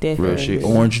definitely. Real shit.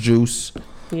 Orange juice.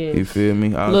 Yes. You feel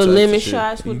me? All little lemon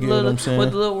shots with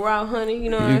little raw honey.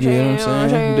 You know what I'm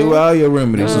saying? Do all your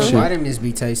remedies and shit. Vitamins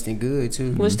be tasting good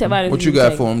too. What you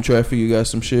got for them, Traffic? You got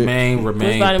some shit? Man,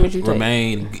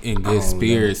 remain in good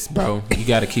spirits, bro. You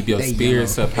got to keep your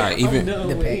spirits up high.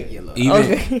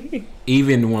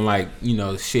 Even when like, you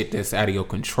know, shit that's out of your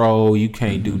control, you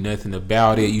can't do nothing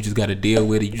about it. You just got to deal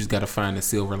with it. You just got to find the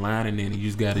silver lining in it. You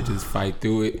just got to just fight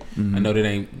through it. I know that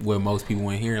ain't what most people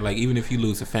want to hear. Like, even if you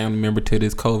lose a family member to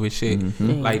this COVID shit,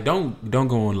 like don't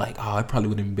go on like, oh, it probably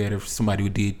would have been better if somebody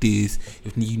would did this.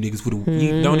 If you niggas would have,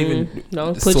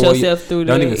 don't put yourself through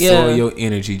that. Don't even soil your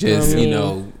energy. Just you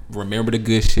know, remember the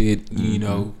good shit. You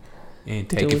know, and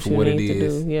take it for what it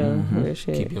is. Real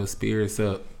shit. Keep your spirits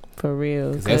up. For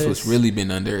real. Cause that's what's really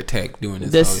been under attack doing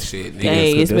this whole shit.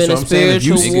 Hey, it's been a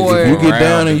spiritual war. If you get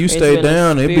down and you stay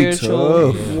down, it be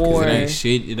tough. It ain't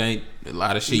shit. It ain't a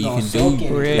lot of shit you can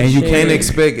do. And you can't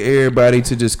expect everybody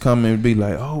to just come and be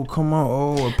like, oh, come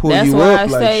on, or pull you up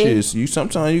like shit. You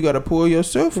sometimes you gotta pull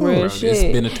yourself up. It's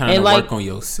been a time to work on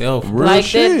yourself. Like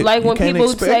that, like when people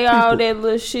say all that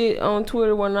little shit on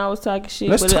Twitter when I was talking shit.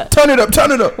 Let's turn it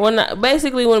up.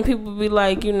 Basically when people be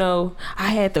like, you know, I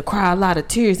had to cry a lot of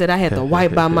tears that I had to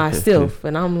wipe by myself,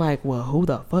 and I'm like, well, who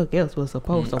the fuck else was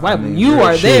supposed to wipe? You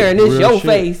are there, and it's your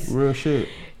face. Real shit.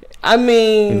 I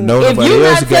mean, if you're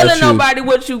not telling nobody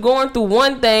what you going through,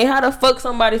 one thing, how the fuck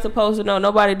somebody supposed to know?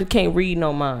 Nobody can't read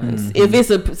no minds if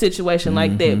it's a situation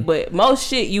like that. But most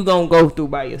shit you gonna go through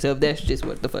by yourself. That's just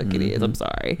what the fuck it is. I'm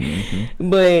sorry,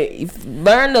 but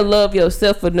learn to love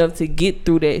yourself enough to get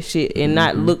through that shit and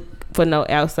not look for no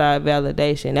outside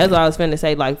validation. That's what I was finna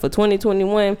say. Like for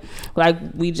 2021, like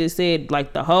we just said,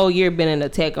 like the whole year been an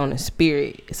attack on the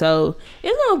spirit. So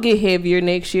it's gonna get heavier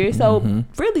next year. So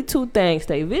really two things: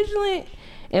 stay vigilant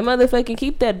and motherfucking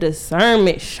keep that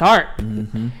discernment sharp.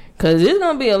 Cause it's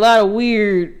gonna be a lot of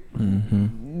weird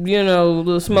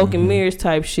little smoke and mirrors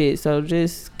type shit. So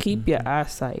just keep your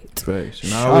eyesight. Facts.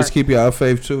 And always keep your eye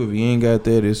faith too. If you ain't got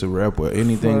that, it's a wrap with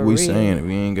anything we saying. If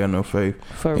you ain't got no faith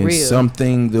in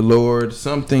something, the Lord,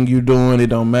 something you doing, it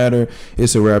don't matter.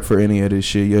 It's a wrap for any of this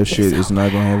shit. Your shit is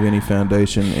not gonna have any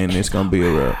foundation, and it's gonna be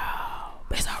a wrap.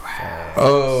 It's a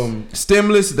wrap.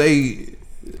 Stimulus, they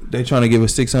trying to give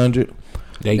us 600.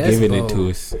 They giving it to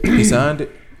us. He signed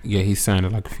it. Yeah, he signed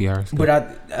it like a few hours ago. But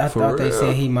I thought they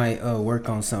said he might work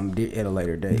on something at a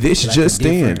later date. This like just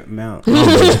in. That's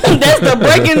the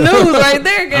breaking news right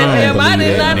there, goddamn. I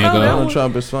did not know that. Donald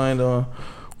Trump is signed on.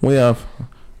 We have,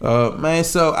 man.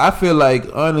 So I feel like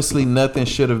honestly, nothing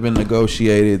should have been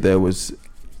negotiated that was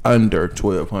under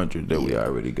 1,200 that we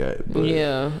already got. But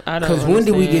yeah, I don't. Because when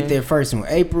did we get that first one?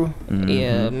 April. Mm-hmm.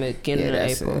 Yeah, beginning of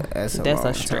April. That's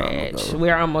a stretch.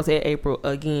 We're almost at April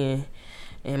again.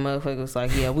 And motherfucker was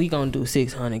like, yeah, we gonna do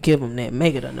 600. Give them that.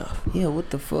 Make it enough. Yeah,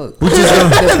 what the fuck? The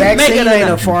vaccine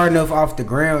ain't far enough off the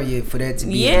ground yet for that to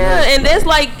be. Yeah, and that's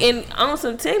like on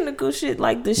some technical shit.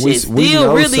 Like the shit we still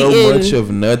know really so much of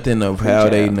nothing of how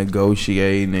they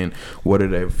negotiate and what are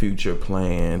their future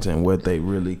plans and what they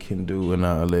really can do and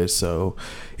all that. So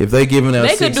if they giving out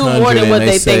 600, they could do more than what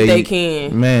they think they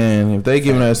can. Man, if they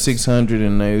giving out 600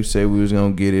 and they say we was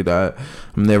gonna get it, I'm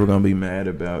never gonna be mad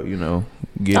about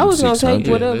getting I was 600. Gonna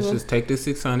take whatever. Let's just take this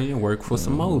 600 and work for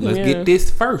some more. Let's get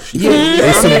this first. Yeah,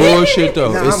 it's some bullshit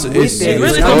though. It's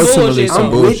really ultimately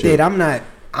some bullshit. I'm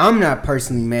not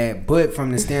personally mad, but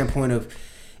from the standpoint of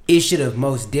it should have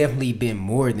most definitely been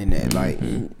more than that. Like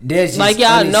there's just like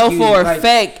y'all know for a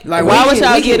fact. Like why would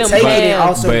y'all get them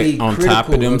mad? But on top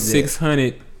of them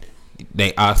 600,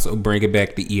 they also bring it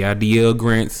back the EIDL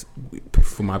grants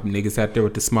for my niggas out there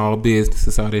with the small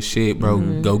businesses, all that shit,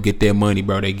 bro. Go get that money,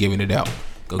 bro. They giving it out.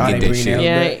 Go get that shit.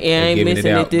 Yeah, I ain't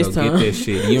missing it this time. Go get that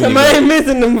shit. Somebody ain't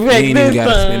missing them back this time. You ain't even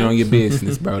gotta spend on your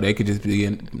business, bro. They could just be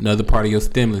another part of your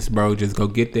stimulus, bro. Just go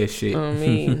get that shit. I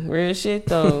mean, real shit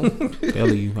though.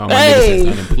 Tell you, all my niggas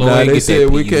that's unemployed. Nah, they said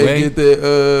we can't get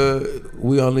that.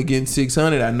 We only getting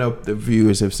 600. I know the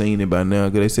viewers have seen it by now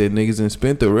because they said niggas done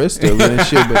spent the rest of it and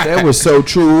shit. But that was so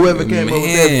true. Whoever came up with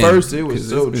that first, it was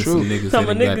so true. Some niggas that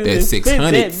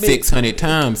got that 600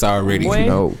 times already.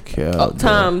 No cap.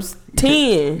 Times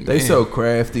 10. They so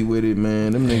crafty with it,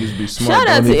 man. Them niggas be smart. Shout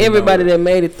out to everybody that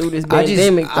made it through this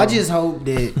pandemic. I just hope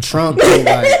that Trump can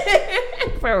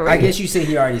I guess you said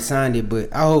he already signed it,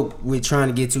 but I hope with trying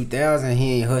to get 2,000,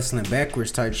 he ain't hustling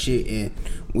backwards type shit, and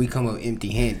we come up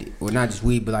empty-handed, or not just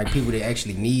we, but like people that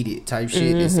actually need it type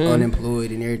shit, that's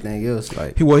unemployed and everything else.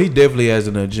 Like he definitely has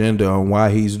an agenda on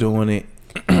why he's doing it.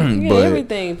 But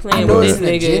everything playing with this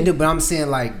nigga. Agenda, but I'm saying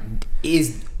like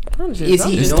is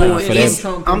he knowing?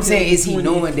 Is he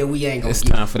knowing that we ain't gonna? It's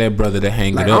time for that brother to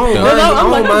hang it up. I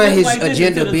don't mind his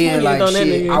agenda being like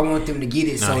shit. I want them to get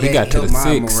it so that help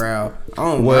my morale. I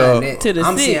don't mind that. To the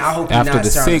I'm saying I hope after not the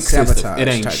 6, it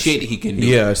ain't shit he can do.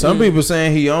 Yeah, some people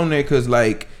saying he on there because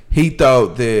like he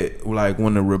thought that like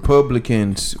when the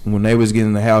Republicans when they was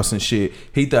getting the House and shit,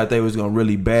 he thought they was gonna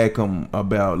really back him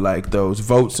about like those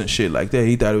votes and shit like that.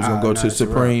 He thought it was gonna go to the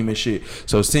Supreme and shit.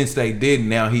 So since they didn't,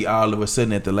 now he all of a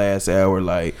sudden at the last hour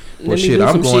like, well shit,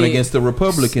 I'm going against the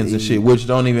Republicans and shit, which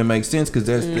don't even make sense because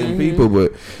that's them people.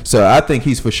 But so I think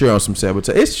he's for sure on some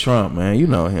sabotage. It's Trump, man. You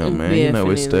know him, man. Definitely. You know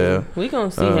his style. We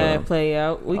gonna see how it play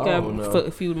out. We got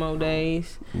a few more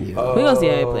days. Yeah. We gonna see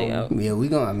how it play out. Yeah, we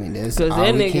gonna. I mean, that's because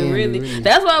that nigga really.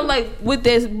 That's why I'm like with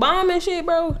this bombing shit,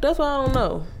 bro. That's why I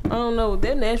don't know.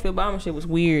 That Nashville bombing shit was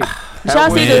weird.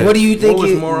 What do you think? What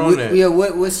was more on that? Yeah,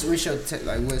 what's your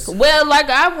what's? Well, like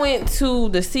I went to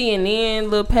the CNN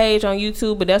little page on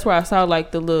YouTube, but that's where I saw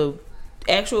like the little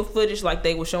actual footage, like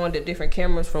they were showing the different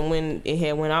cameras from when it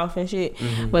had went off and shit.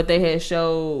 But they had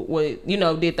showed what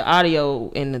did the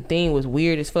audio, and the thing was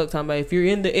weird as fuck. Talking about if you're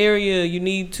in the area, you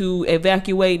need to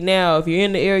evacuate now. If you're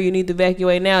in the area, you need to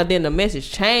evacuate now. Then the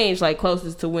message changed like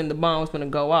closest to when the bomb was gonna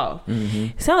go off.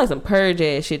 It sounded like some purge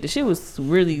ass shit. The shit was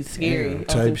really scary.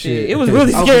 Type shit. It was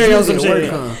really scary on some shit.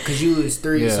 Cause you was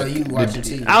 3, so you watching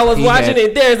TV. I was watching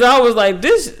it there, so I was like,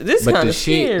 this kind of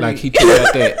scary. Like he took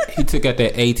out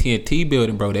that AT&T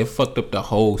building, bro. That fucked up the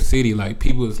whole city. Like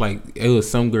people was like, it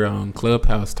was some girl on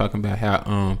Clubhouse talking about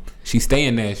how she stay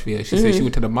in Nashville. She said she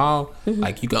went to the mall.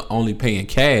 Like you could only pay in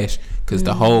cash because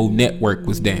the whole network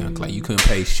was down. Like you couldn't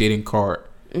pay shit in card.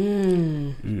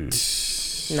 No,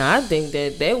 I think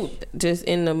that they would just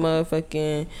in the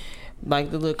motherfucking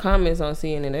like the little comments on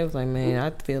CNN. They was like, man, I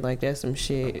feel like that's some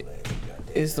shit.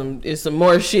 It's some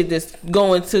more shit that's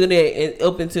going to that and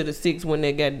up into the 6 when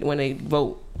they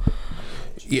vote.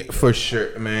 Yeah, for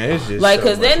sure, man. It's just like,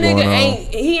 cause that nigga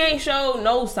ain't showed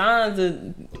no signs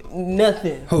of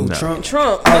nothing. Who? No.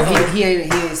 Trump. Oh, he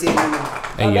ain't seen nothing.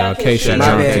 Hey y'all, Keisha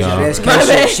drunk, y'all. That's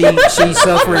Keisha. She's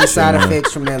suffering side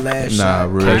effects from that last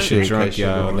shot. Real Keisha drunk,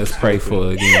 y'all. Let's pray for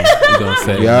her again. We gonna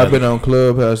say y'all been on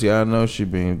Clubhouse. Y'all know she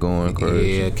been going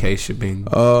crazy. Yeah, Keisha been.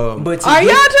 But are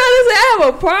y'all trying to say I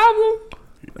have a problem?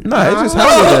 Nah, it's just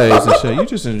holidays and shit. You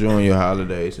just enjoying your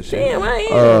holidays and shit. Damn, I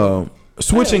am.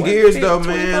 Switching gears though,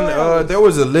 man. There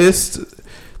was a list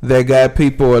that got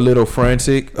people a little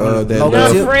frantic.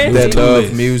 That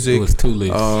love music. It was 2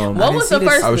 lists. What was the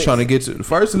first list? I was trying to get to the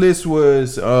first list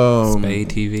was Spade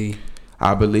TV.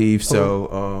 I believe so.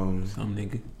 Some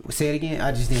nigga. Say it again.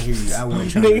 I just didn't hear you. I wasn't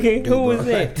trying to who was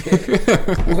that?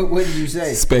 What did you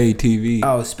say? Spade TV.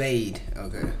 Oh, Spade.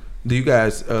 Okay. Do you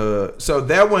guys? So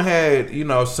that one had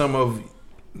some of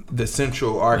the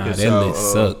Central Arkansas. That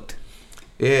list sucked.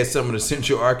 It had some of the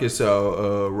Central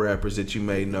Arkansas rappers that you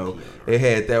may know. It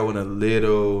had that one a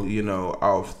little,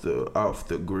 off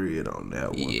the grid on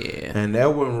that one. Yeah. And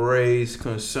that one raised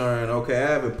concern. Okay, I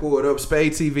have it pulled up.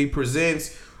 Spade TV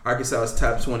presents Arkansas's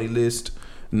top 20 list.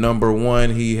 Number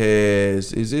 1, he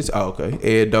has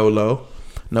Ed Dolo.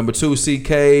 Number 2,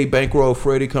 CK, Bankroll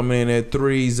Freddy coming in at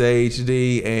 3,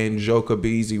 ZHD, and Joker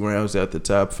Beezy rounds out the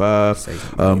top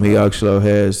 5. He actually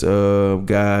has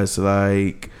guys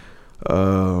like.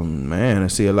 I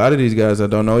see a lot of these guys I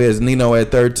don't know. He has Nino at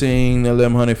 13,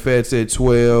 1100 Fats at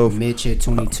 12, Mitch at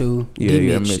 22.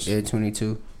 Mitch at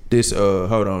 22. This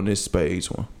hold on, this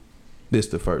Spades one. This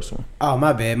the first one. Oh,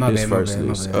 my bad. Got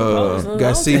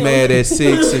C-Mad at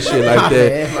 6 and shit like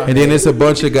that. And then it's a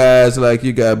bunch of guys like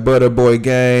you got Butterboy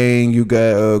Gang, you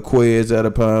got Quiz out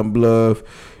of Pine Bluff,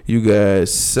 you got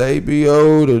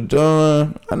Sabio the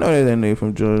Don. I know that nigga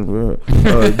from John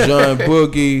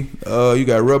Boogie. You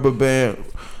got Rubber Band.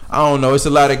 I don't know. It's a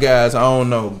lot of guys. I don't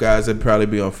know. Guys that probably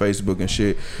be on Facebook and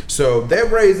shit. So that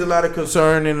raised a lot of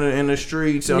concern in the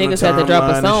streets. Niggas had to drop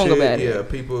a song about it. Yeah,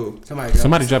 people.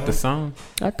 Somebody dropped a song.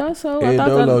 I thought so. Ed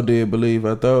Dolo did, believe.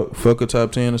 I thought fuck a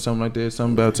top 10 or something like that.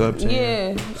 Something about top 10.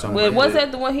 Yeah. Well, was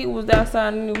that the one he was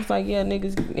outside and it was like, yeah,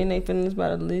 niggas in their feelings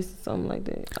about a list or something like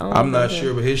that? I'm not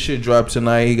sure, but his shit dropped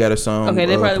tonight. He got a song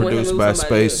produced by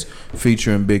Space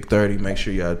featuring Big 30. Make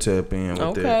sure y'all tap in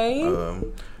with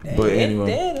that. But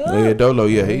anyway, Dolo,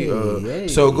 he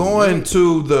so going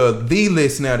to the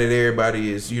list now that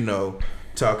everybody is,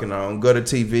 talking on Gutter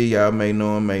TV, y'all may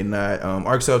know him, may not.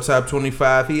 Arkansas top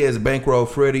 25, he has Bankroll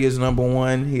Freddy as number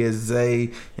 1, he has Zay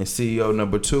and CEO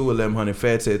number 2, 1100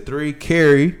 Fats at 3,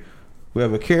 Carrie, we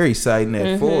have a Carrie sighting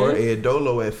at 4, Ed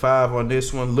Dolo at 5 on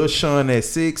this one, Lil Sean at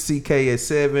 6, CK at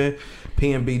 7,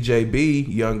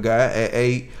 PNBJB, young guy at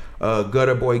 8,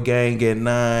 Gutter Boy Gang at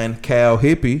 9, Cal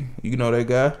Hippie, you know that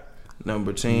guy,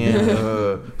 number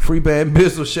 10. Free Band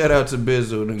Bizzle, shout out to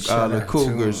Bizzle and all the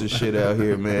Cougars and shit out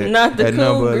here, man. Not the at Cougars.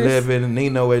 Number 11,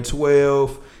 Nino at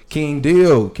 12, King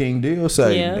Deal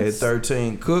sighting at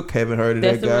 13, Cook, haven't heard of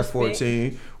that guy,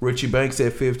 14, Richie Banks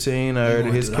at 15, I heard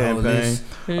of his campaign,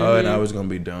 and I was gonna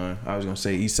be done. I was gonna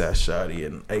say Eastside Shotty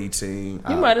at 18.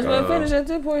 You might as well finish at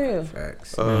 2 point here.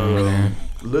 Facts.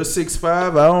 Lil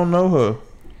 6'5", I don't know her.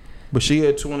 But she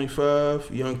at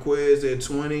 25, Young Quez at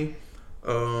 20,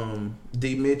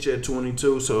 D Mitch at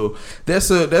 22. So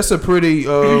that's a pretty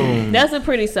that's a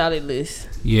pretty solid list.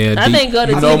 Yeah, I think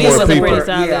Gutter TV was a pretty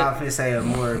solid. Yeah, I was gonna say a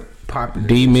more popular.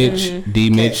 D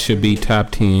Mitch should be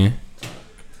top 10.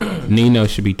 Nino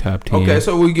should be top 10. Okay,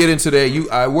 so we get into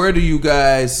that. Where do you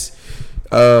guys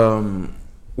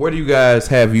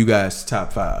have you guys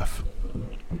top 5?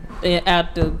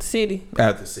 Out the city.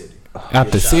 Out the city.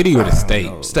 Out the city or the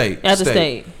state? State. Out the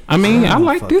state. I mean, I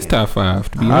like this top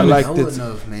 5. To be honest, I like this.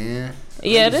 Enough, man.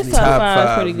 Yeah, this top 5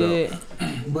 is pretty good.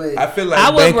 But I feel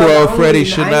like Bankroll Freddy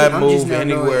should not move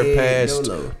anywhere past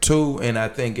 2, and I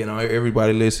think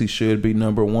everybody list he should be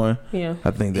number 1. Yeah,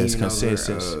 I think that's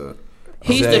consensus.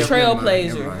 He's the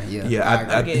trailblazer.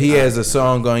 Yeah, he has a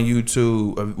song on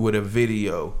YouTube with a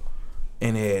video,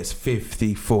 and it has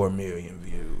 54 million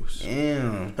views.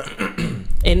 Damn.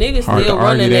 And niggas still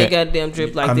running that goddamn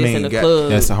drip like this in the club.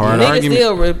 That's a hard argument. Niggas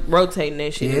still rotating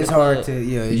that shit. Yeah, it's hard to.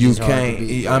 Yeah, it's you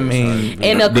can't. I mean,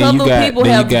 and a couple people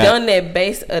have done that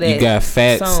base of that. You got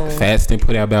Fats. Fats done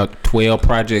put out about 12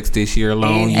 projects this year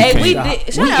alone. Hey, we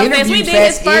did. Shut up, Fats. We did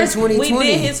his first. We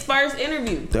did his first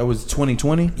interview. That was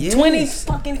 2020. Yeah.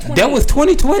 2020. That was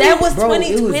 2020. That was 2020.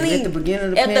 It was at the beginning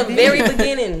of the pandemic. At the very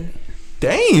beginning.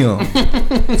 Damn.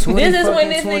 This is when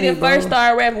this nigga first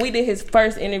started rapping. We did his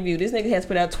first interview. This nigga has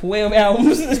put out 12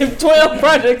 albums, 12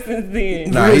 projects since then.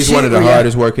 Nah, he's one of the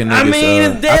hardest working niggas. I mean,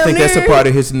 I think that's a part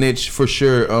of his niche for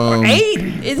sure. 8?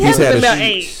 It has been about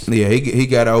 8. Yeah, he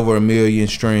got over 1 million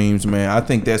streams, man. I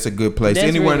think that's a good place. That's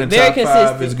Anywhere really, in the top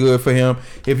 5 is good for him.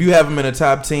 If you have him in the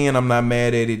top 10, I'm not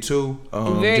mad at it too.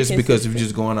 Just because if you're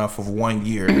just going off of 1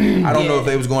 year. I don't know if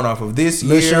they was going off of this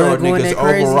year or niggas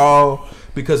overall.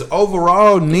 Because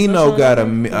overall, Nino got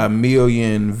a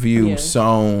million view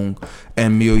song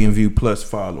and million view plus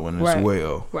following as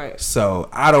well. Right. So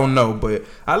I don't know, but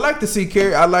I like to see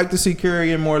Carrie. I like to see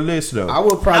Carrie in more lists though. I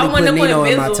would probably put Nino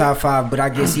in my top 5, but I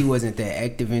guess he wasn't that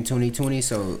active in 2020.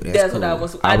 So that's cool. What I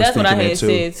was. That's what I had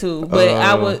said too. But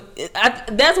I would.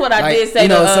 That's what I did say.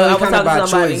 So I was talking to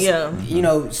somebody. Choice.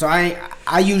 Yeah. So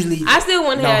I usually still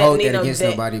wouldn't have Nino against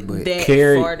nobody, but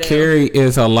Carrie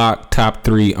is a lock top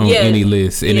 3 on any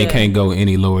list, and it can't go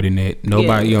any lower than that.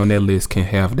 Nobody on that list can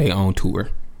have their own tour.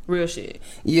 Real shit.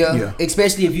 Yeah.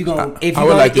 Especially if you're gonna if you're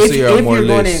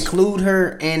going to include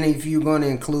her, and if you're going to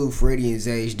include Freddie and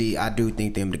ZHD, I do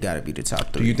think them got to be the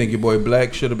top 3. Do you think your boy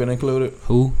Black should have been included?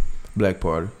 Who? Black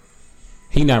Party.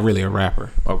 He not really a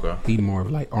rapper. Okay. He more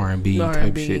of like R&B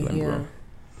type shit. Like, bro.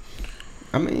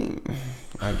 I mean,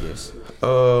 I guess.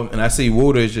 And I see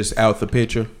Wooda is just out the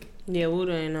picture. Yeah,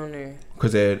 Wooda ain't on there.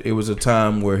 Because it was a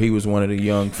time where he was one of the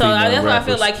young female that's rappers. why I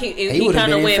feel like he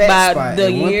kind of went by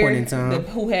the year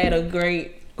who had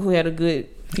a good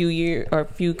few years or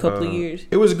couple of years.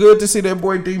 It was good to see that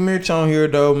boy D Mitch on here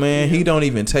though, man. He don't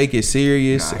even take it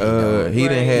serious. He done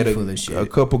had a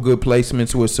couple good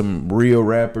placements with some real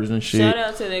rappers and shit. Shout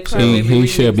out to that. He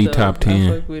should be top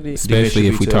 10, especially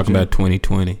if we talk about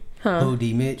 2020. Who,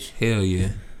 D Mitch? Hell yeah.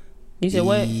 You said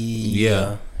what?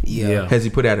 Yeah. Has he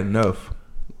put out enough?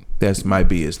 That might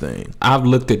be his thing. I've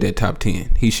looked at that top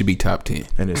 10. He should be top 10.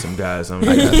 And there's some guys like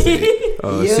I said.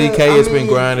 CK has been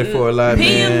grinding for a lot,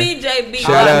 man. PMBJB.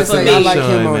 Shout out to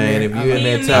LaShawn, man. If you in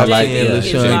that top 10,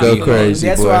 LaShawn, go crazy, boy.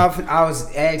 That's why I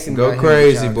was asking. Go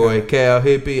crazy, boy. Cal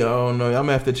Hippie. I don't know. I'm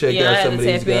gonna have to check out some of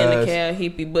these guys. Yeah, I had to tap in the Cal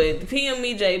Hippie, but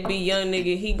PMBJB, young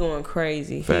nigga, he going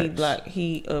crazy.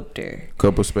 He up there.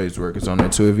 Couple space workers on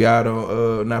that too. If y'all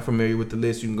don't not familiar with the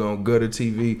list, you can go on Gutter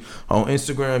TV on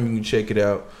Instagram. You can check it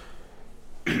out.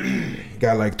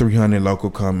 Got like 300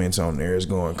 local comments on there. It's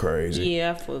going crazy.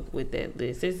 Yeah, I fuck with that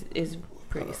list. It's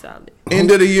pretty solid. End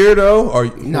of the year though, or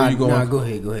you going? Nah, go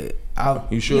ahead.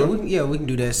 You sure? Yeah, we can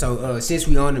do that. So since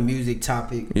we on the music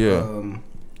topic,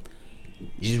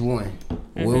 just one.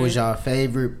 Mm-hmm. What was y'all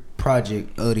favorite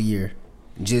project of the year?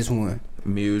 Just one.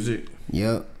 Music.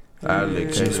 Yep. I'll let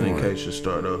Keisha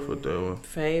start off with that one.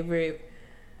 Favorite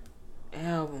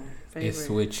album. It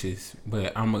switches,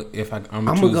 but I'm gonna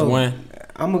choose one.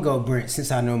 I'm gonna go Brent,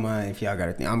 since I know mine. If y'all got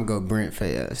to think, I'm gonna go Brent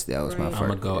Fayez. That was my first.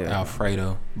 I'm gonna go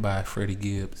Alfredo by Freddie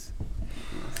Gibbs.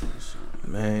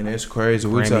 Man, that's crazy.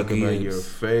 We're talking about your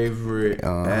favorite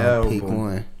album. Pick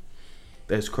one.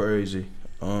 That's crazy.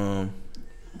 I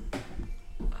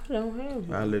don't have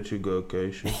one. I'll let you go,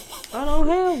 Keisha. I don't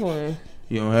have one.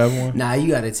 You don't have one? Nah, you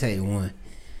gotta take one.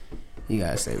 You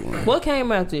gotta say one. What came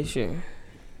out this year?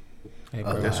 Hey,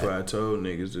 that's why I told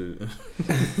niggas to.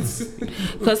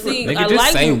 Cause see, I just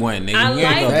like say one, nigga. I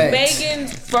like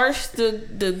Megan's first the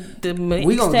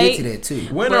we gonna get to that too.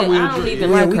 When are we? I don't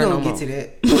even like her no more. We gonna get to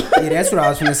that. Yeah, that's what I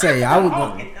was gonna say. I would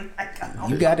go.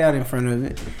 You got that in front of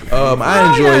it.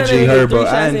 I enjoy G Herbo.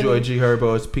 I enjoy G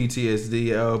Herbo's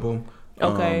PTSD album.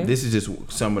 Okay. This is just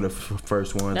some of the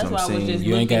first ones that's I'm seeing.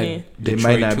 You ain't got. They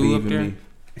might not be even me.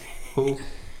 Who?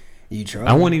 You tried?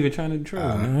 I wasn't even trying to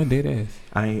try. No, I did ask.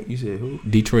 You said who?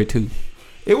 Detroit 2.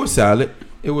 It was solid.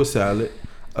 I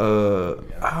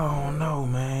don't know,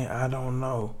 man. I don't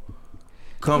know.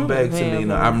 Come back to me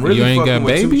now. I'm really fucking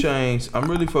with 2 Chainz. I'm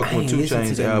really fucking with 2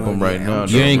 Chainz album right now.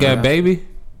 You ain't got Baby?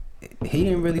 He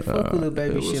didn't really fuck with Lil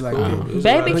Baby shit like that.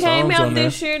 Baby came out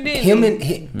this year,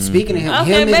 didn't Speaking of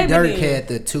him and Dirk had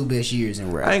the 2 best years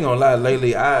in rap. I ain't gonna lie,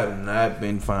 lately I have not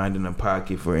been finding a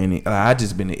pocket for any. I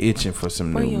just been itching for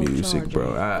some new music,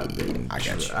 bro. I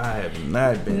have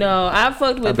not been. No, I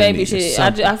fucked with Baby shit.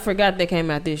 I forgot that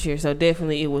came out this year, so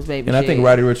definitely it was Baby and shit. I think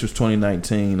Roddy Ricch was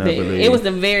 2019, I believe. It was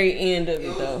the very end of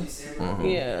it though.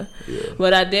 Yeah.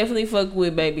 But I definitely fucked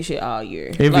with Baby shit all year.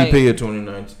 MVP of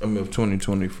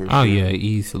 2020 for sure. Oh yeah,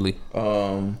 easily.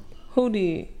 Who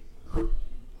did?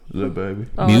 Lil Baby.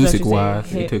 Music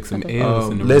wise, he took some L's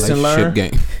in the relationship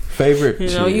game. Favorite.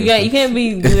 You can't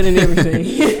be good in everything.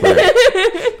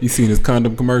 You seen his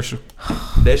condom commercial?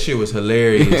 That shit was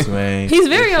hilarious, man. He's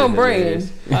very on brand.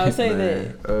 I'll say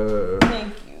that.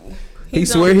 Thank you. He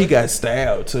swear he got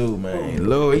style too, man.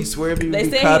 Lord, he swear people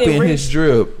be copying his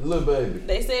drip. Little baby.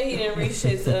 They said he didn't reach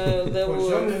his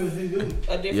level of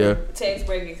a different tax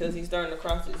bracket because he's starting to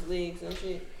cross his legs and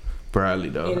shit. Probably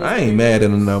though. I ain't mad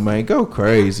at him though, man. Go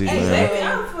crazy,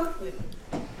 man.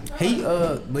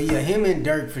 But yeah, him and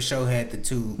Dirk for sure had the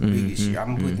two biggest shit.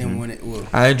 I'm putting them one. Well,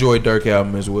 I enjoyed Dirk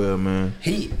album as well, man.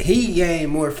 He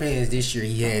gained more fans this year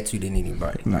he had to than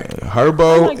anybody. Like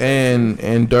Herbo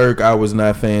and Dirk, I was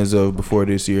not fans of before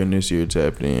this year, and this year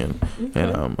tapped in,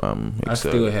 and I'm excited. I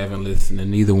still haven't listened to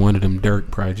neither one of them Dirk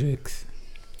projects.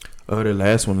 Oh, the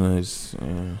last one is.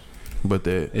 But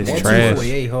it's that trash.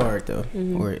 248 hard though,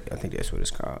 or I think that's what it's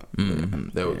called.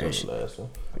 That was the last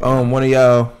one. One of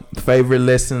y'all favorite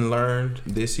lesson learned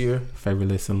this year? Favorite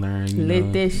lesson learned?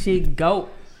 Let that shit go.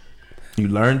 You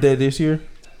learned that this year?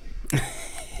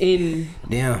 In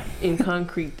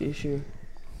concrete this year.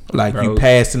 Like you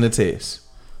passing the test?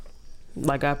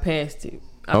 Like I passed it.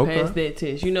 I passed that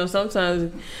test. You know,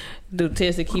 sometimes the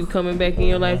tests that keep coming back in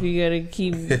your life, you gotta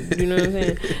keep, you know what I'm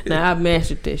saying? Now I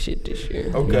mastered that shit this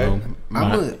year. Okay.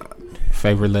 My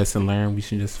favorite lesson learned: we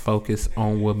should just focus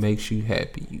on what makes you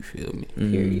happy. You feel me?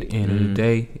 At the end of the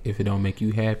day, if it don't make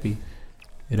you happy,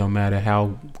 it don't matter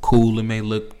how cool it may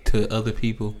look to other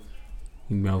people.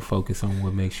 You know, focus on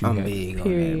what makes you happy. I'm big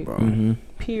on that, bro.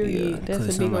 Period. Yeah,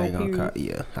 that's a big old period.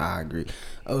 Yeah, I agree.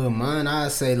 Mine, I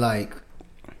say like.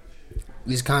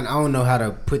 This kind of, I don't know how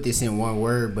to put this in one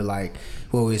word, but like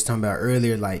what we was talking about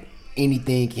earlier, like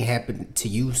anything can happen to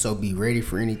you, so be ready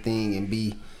for anything and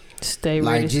be stay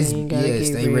ready. Like just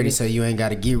stay ready so you ain't got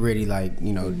to get ready. Like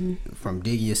you know, from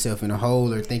digging yourself in a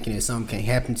hole or thinking that something can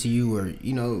happen to you or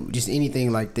you know just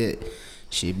anything like that.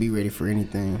 Shit, be ready for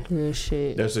anything. Real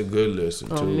shit. That's a good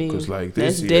lesson too, because like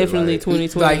this that's year, definitely like,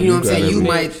 2020. Like you know what I'm saying, you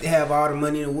might have all the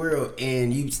money in the world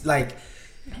and you like.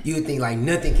 You would think like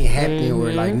nothing can happen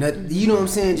or like nothing. You know what I'm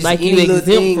saying? Just like any you little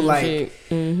thing. Like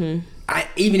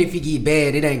even if it get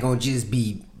bad, it ain't gonna just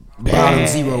be bottom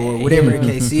zero or whatever the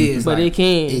case is. But like, it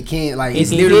can. It can't. Like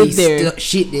it's literally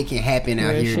shit that can happen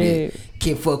out here that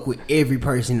can fuck with every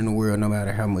person in the world, no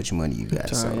matter how much money you got.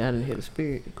 Sorry, I didn't hit the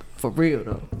spirit. For real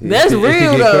though. That's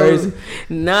real though. Crazy.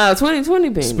 Nah, 2020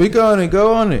 baby. Speak on it.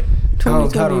 Go on it.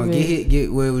 Hold on.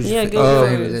 Get where was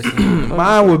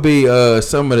mine would be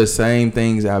some of the same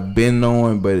things I've been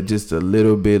knowing, but just a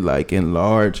little bit like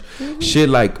enlarged. Shit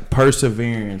like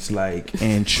perseverance, like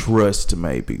and trust,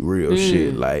 maybe real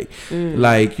shit. Like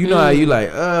you know how you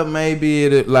like maybe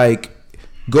it like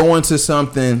go into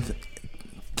something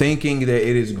thinking that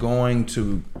it is going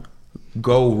to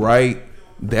go right.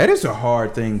 That is a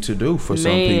hard thing to do for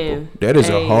some people. That is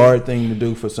a hard thing to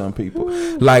do for some people.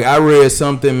 Like I read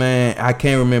something, man. I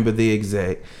can't remember the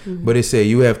exact, but it said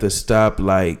you have to stop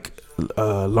like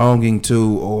longing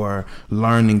to or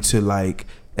learning to like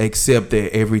accept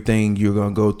that everything you're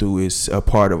gonna go through is a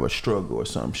part of a struggle or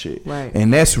some shit. Right.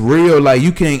 And that's real. Like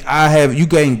you can't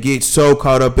get so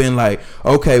caught up in like,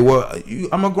 okay, well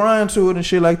I'm gonna grind to it and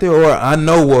shit like that, or I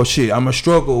know well shit I'm gonna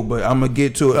struggle but I'm gonna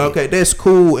get to it. Okay, that's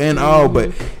cool and all,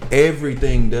 but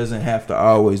everything doesn't have to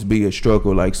always be a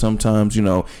struggle. Like sometimes, you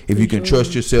know, if you can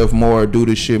trust yourself more, do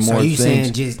the shit more. So you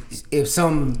saying just if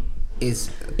some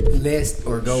is less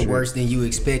or go worse than you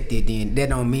expected, then that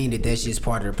don't mean that that's just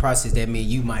part of the process. That mean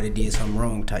you might have did something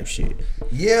wrong type shit.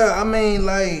 Yeah, I mean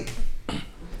like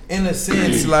in a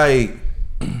sense like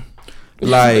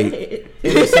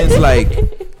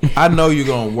I know you're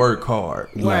gonna work hard.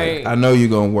 Like I know you're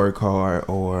gonna work hard,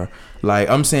 or like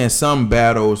I'm saying some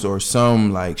battles or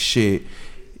some like shit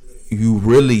you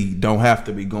really don't have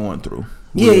to be going through.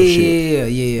 Yeah.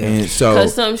 And so,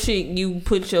 cause some shit you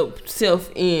put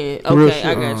yourself in. Okay,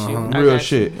 I got you. Real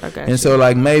shit. And so,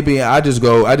 like maybe I just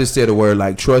said a word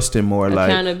like trusting more, like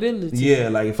accountability. Yeah,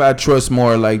 like if I trust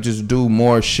more, like just do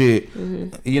more shit.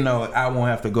 You know, I won't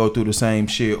have to go through the same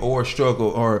shit or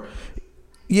struggle or.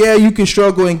 Yeah, you can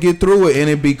struggle and get through it and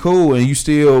it'd be cool, and you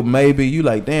still maybe you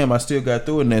like, damn, I still got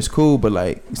through it and that's cool, but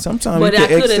like sometimes you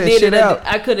can X that shit out.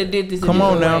 I could have did this. Come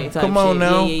on now,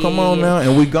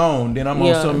 and we gone. Then I'm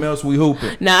on something else. We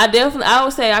hooping. Now I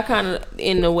would say I kind of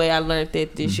in the way I learned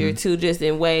that this year too, just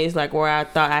in ways like where I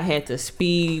thought I had to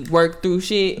speed work through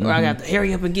shit, or I got to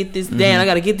hurry up and get this down. I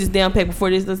got to get this down pack before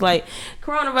this. It's like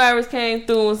coronavirus came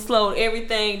through and slowed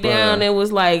everything down. It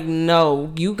was like,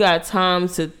 no, you got time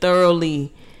to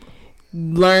thoroughly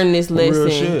learn this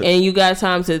lesson, and you got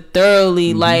time to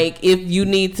thoroughly like if you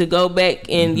need to go back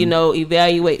and you know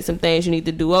evaluate some things you need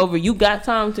to do over, you got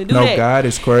time to do that. No, God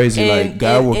is crazy. And, like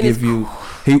God will give you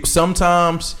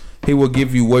sometimes he will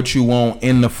give you what you want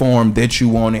in the form that you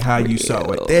want it, how you saw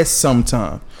it. That's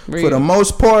sometimes. For the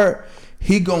most part,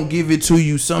 he gonna give it to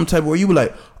you some type where you be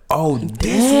like, oh,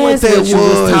 this what that was.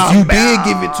 You did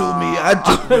give it to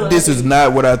me. This is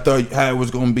not what I thought how it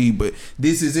was gonna be, but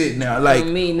this is it now. Like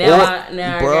me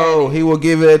now, bro, he will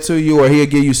give it to you, or he'll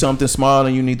give you something small,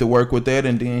 and you need to work with that,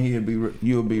 and then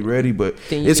you'll be ready. But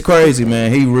it's crazy,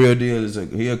 man. He real deal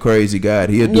he a crazy guy.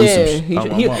 He'll do some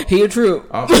shit. He a true.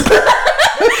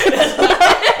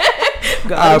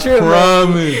 I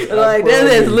promise. Like that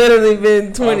has literally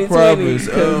been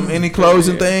 2020. Any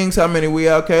closing things? How many we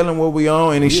out, Kaylin? What we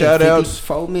on? Any shout outs?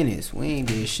 4 minutes. We ain't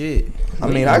did shit. I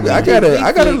mean, I got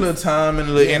a little time and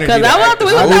a little energy. Cause I thought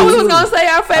we was gonna say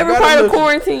our favorite part of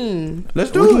quarantine.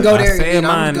 Let's do it. We can go there. Say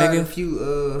mine, nigga. A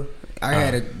few. I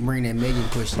had to bring that Megan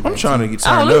question. I'm trying to get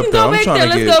turned up though. Let's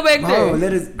go back there. Oh,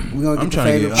 we gonna get the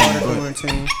favorite part of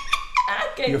quarantine.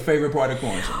 Your favorite part of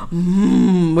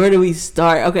quarantine? Where do we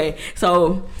start? Okay,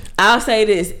 so I'll say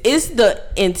this: it's the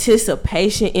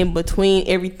anticipation in between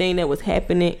everything that was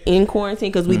happening in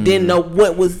quarantine because we didn't know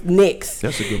what was next.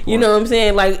 That's a good point. You know what I'm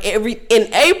saying? Like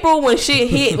in April when shit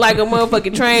hit like a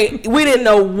motherfucking train, we didn't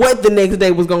know what the next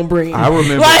day was gonna bring. I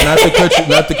remember not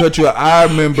to cut you. I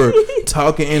remember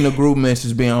talking in the group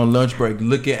message, being on lunch break,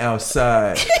 looking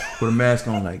outside with a mask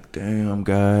on, like, damn,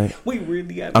 guy. We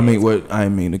really got. I mean, what I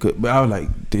mean, but I was like,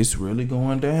 this really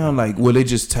going down? Like, will it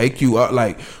just take you out?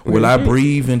 Like, will I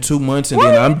breathe in 2 months and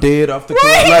then I'm dead off the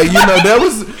cloud? Like, you know, that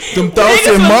was them thoughts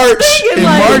in March. In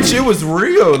March, it was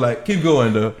real. Like, keep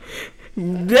going though.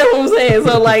 That's what I'm saying.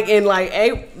 So like in like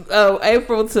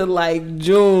April to like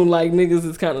June, like niggas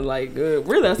is kind of like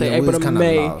really I say April to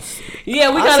May. Yeah,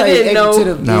 we kind of didn't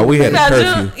know. No, we had a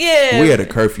curfew. We had a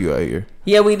curfew out here.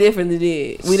 Yeah, we definitely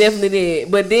did.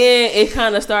 But then it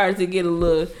kind of started to get a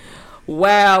little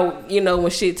wild, you know, when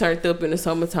shit turned up in the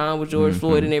summertime with George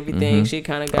Floyd and everything. Shit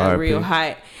kind of got real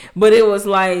hot. But it was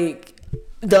like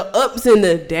the ups and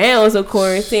the downs of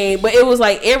quarantine, but it was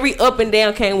like every up and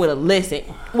down came with a lesson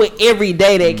with every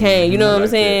day that came, you know what I'm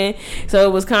saying? So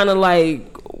it was kind of like,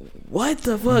 what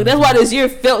the fuck? That's why this year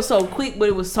felt so quick, but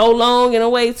it was so long in a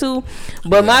way too.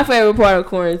 But my favorite part of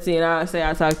quarantine, I say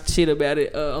I talked shit about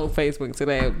it on Facebook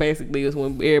today. Basically, it was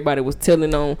when everybody was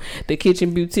telling on the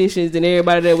kitchen beauticians and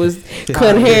everybody that was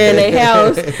cutting hair in their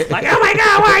house, like, oh my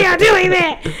god, why are y'all doing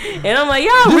that? And I'm like,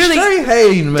 y'all really just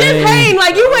hating, man. Just hating,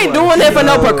 like you ain't doing that for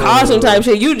no precaution type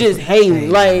shit. You just hating,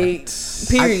 like,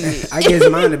 period. I guess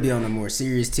mine would be on a more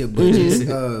serious tip, but just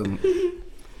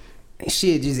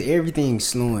shit, just everything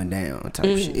slowing down type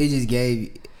shit. It just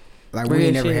gave like we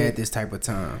ain't never had this type of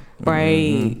time.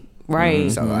 Right.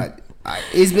 So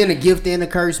it's been a gift and a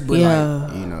curse, but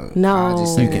like, you know,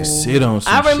 you can sit on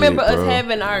some I remember shit, us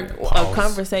having our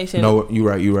conversation. No, you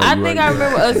right. I think I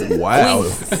remember us. Wow.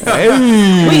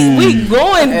 We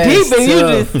going deep and you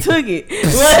just took it.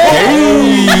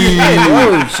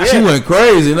 Oh, shit. She went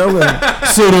crazy. No way.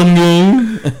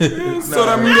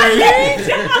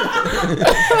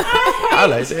 I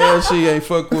like, hell, she ain't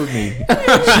fuck with me.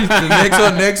 She's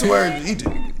the next word. Keep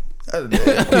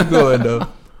going though.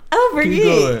 I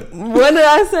forget. What did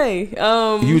I say?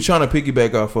 You were trying to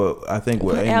piggyback off of, I think,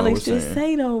 what Amo was saying. Alex just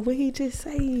say though. What he just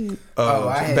say?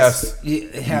 How she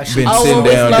been sitting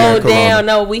down. Slowed down.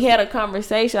 No, we had a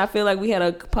conversation. I feel like we had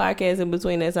a podcast in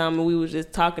between that time, and we was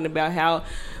just talking about how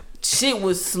shit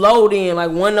was slowed in.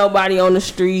 Like, wasn't nobody on the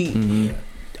street.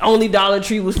 Only Dollar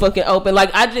Tree was fucking open. Like,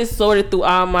 I just sorted through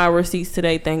all my receipts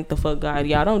today. Thank the fuck God.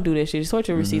 Y'all don't do that shit. Sort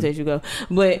your receipts as you go.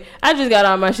 But I just got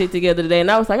all my shit together today,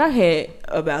 and I was like, I had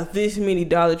about this many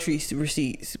Dollar Tree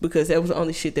receipts because that was the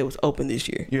only shit that was open this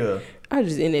year. Yeah. I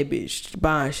just in that bitch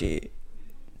buying shit.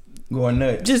 Going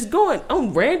nuts. Just going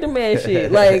on random ass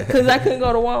shit. Like, because I couldn't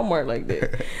go to Walmart like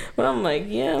that. But I'm like,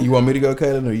 yeah. You want me to go,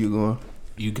 Kaylin, or you going?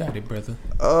 You got it, brother.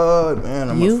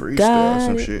 Man, I'm a freestyle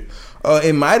some shit.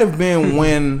 It might have been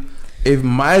when it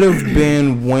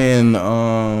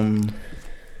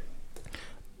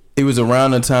was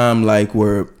around the time like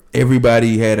where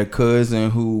everybody had a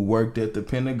cousin who worked at the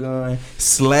Pentagon /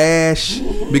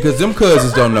 because them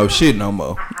cousins don't know shit no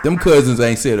more. Them cousins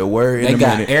ain't said a word in a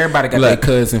minute. Everybody got their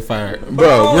cousin fired.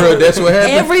 Bro, that's what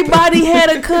happened. Everybody had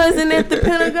a cousin at the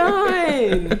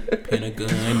Pentagon.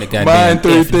 The goddamn Mine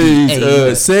 3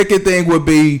 things. Second thing would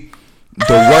be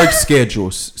the work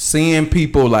schedules. Seeing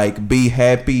people like be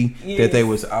happy that they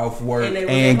was off work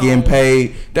and getting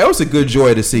paid. That was a good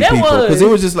joy to see people. Because it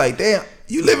was just like, damn,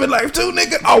 you living life too,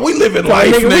 nigga? Oh, we living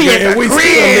life, nigga. And we still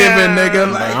living,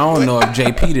 nigga. Like, I don't know if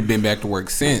JP had been back to work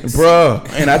since. Bruh.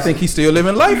 And I think he's still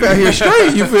living life out here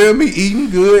straight. You feel me? Eating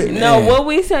good. No, what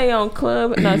we say on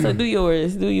club. No, so do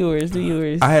yours.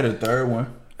 I had a third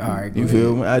one. All right, you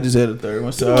feel me? I just had a third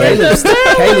one. So Caleb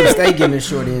stay getting the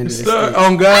short end of this.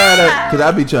 On God, because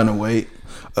I be trying to wait.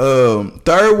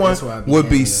 Third one would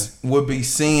be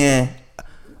seeing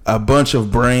a bunch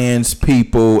of brands,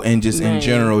 people, and just in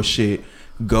general shit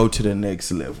go to the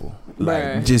next level.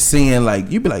 Like just seeing, like,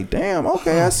 you be like, damn,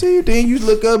 okay, I see you. Then you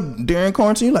look up during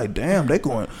quarantine, you like, damn, they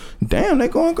going,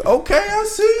 okay, I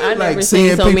see. I like, never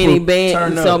seen so many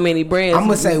bands, so many brands. I'm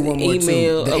gonna say one more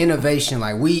too. The innovation,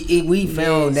 like we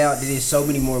found out that there's so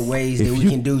many more ways that we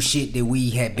can do shit that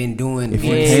we had been doing. If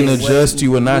you can't adjust,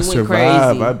 you will not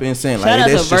survive. I've been saying, like, shout out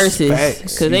that's to just Versus,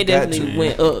 facts. because they definitely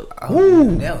went up.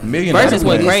 Woo, Versus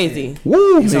went crazy.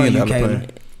 Woo, $1 million plan.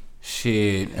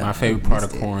 Shit, my favorite part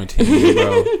of quarantine,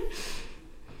 bro.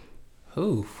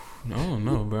 Oof, I don't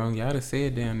know, bro. Y'all done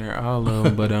said down there all of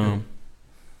them, but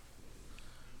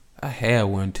I had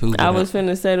one too. I was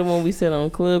finna say the one we said on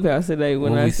Clubhouse today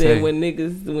when I said when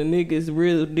niggas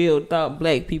real deal thought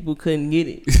black people couldn't get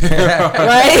it.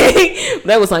 Right?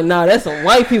 That was like, nah, that's some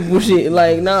white people shit.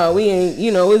 Like, nah, we ain't,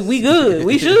 we good.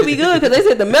 We should be good, because they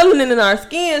said the melanin in our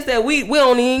skin said we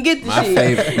don't even get the shit.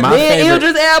 Then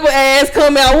Idris Elba ass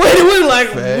come out with it. We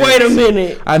like, wait a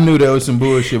minute. I knew that was some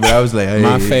bullshit, but I was like, hey,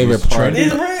 my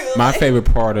favorite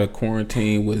part of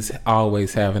quarantine was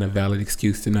always having a valid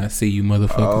excuse to not see you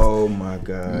motherfuckers. Oh my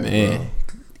god, man. Bro.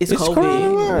 It's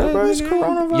COVID. Bro. It's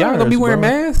coronavirus. Y'all gonna be wearing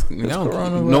masks?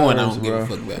 Knowing I don't give a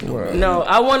fuck about no. No,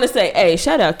 I want to say, hey,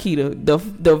 shout out Keita.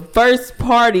 The first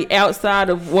party outside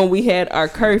of when we had our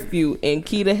curfew and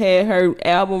Keita had her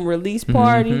album release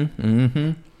party.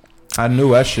 I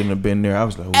knew I shouldn't have been there. I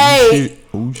was like,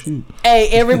 oh shit. Hey,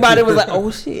 everybody was like,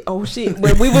 oh shit.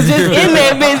 But we was just in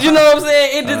that bitch, you know what I'm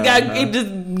saying? It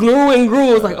just grew and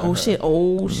grew. It was like, oh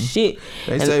shit.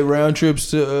 They say round trips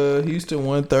to Houston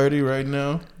 130 right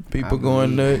now. People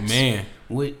going nuts. Man.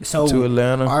 To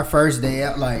Atlanta. Our first day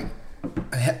out, like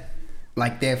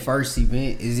that first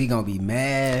event, is he gonna be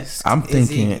masked? I'm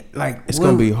thinking it's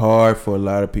gonna be hard for a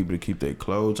lot of people to keep their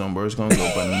clothes on, bro. It's gonna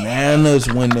go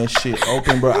bananas when that shit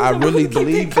open, bro. I really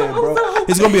believe that, bro.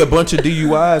 It's gonna be a bunch of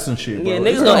DUIs and shit, bro. Yeah,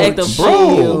 niggas gonna act the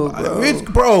fool,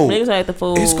 bro. Niggas act the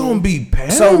fool. It's gonna be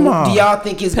Panama. So do y'all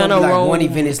think it's gonna be like one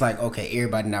event? It's like, okay,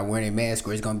 everybody not wearing a mask,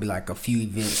 or it's gonna be like a few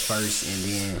events first and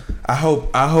then. I hope.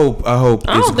 I don't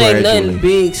think nothing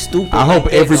big, stupid. I hope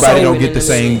everybody don't get the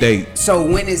same date. So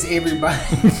when is everybody?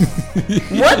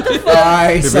 What the fuck?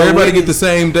 Right, if everybody get the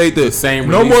same date, the same.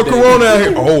 No more corona out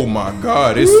here. Oh my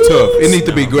god, it's tough. It needs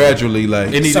to be gradually,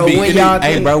 like. It needs to be.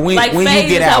 Hey, bro, when you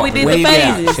get out, we did the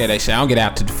phases. Shit, I don't get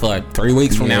out to for 3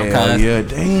 weeks from now, cuz. Yeah,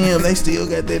 damn, they still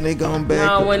got that nigga on back.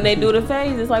 No, when they do the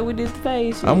phases, like we did the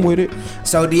phase. I'm with it.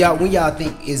 So when y'all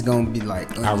think it's gonna be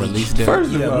like? I released it.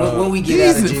 First of all, when we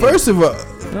get out of jail. First of all,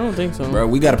 I don't think so, bro.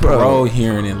 We got a parole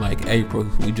hearing in like April.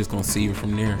 We just gonna see it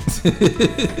from there.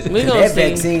 We gonna see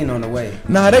vaccine on the way.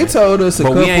 Nah, they told us a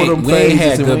couple of them phases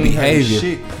had good behavior.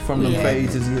 Shit from them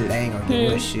phases yet. They ain't gonna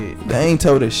give us shit. They ain't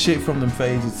told us shit from them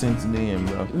phases since then,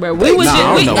 bro. We was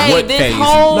this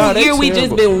whole year we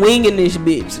just been winging this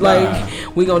bitch.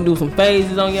 Like we gonna do some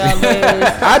phases on y'all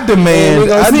ass. I demand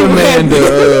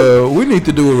we need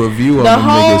to do a review on the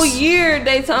whole year.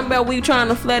 They talking about we trying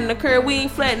to flatten the curve. We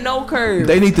ain't flatten no curve.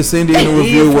 They need to send in a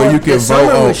review where you can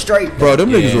vote on. Bro, them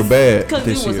niggas were bad because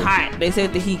it was hot. They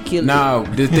said the heat killed it. No,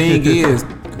 the thing is,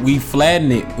 we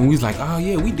flattened it and we was like, oh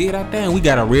yeah, we did our thing. We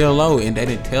got a real low, and they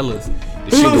didn't tell us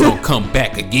the shit was gonna come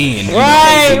back again.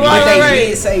 Right. They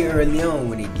did say early on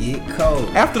when it get cold.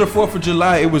 After the 4th of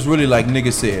July, it was really like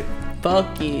niggas said,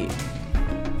 fuck it.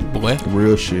 Boy,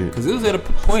 real shit. Because it was at a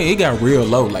point it got real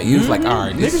low. Like you was like, all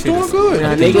right, this niggas shit doing good.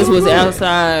 Nah, niggas was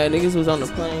outside. Niggas was on the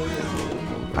plane.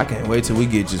 I can't wait till we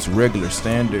get just regular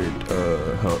standard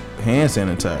hand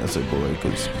sanitizer, boy.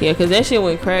 Cause that shit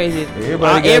went crazy.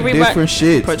 Everybody got different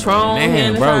shit. Patron,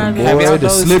 man, bro.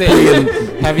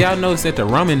 Have y'all noticed that the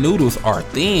ramen noodles are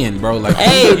thin, bro? Like,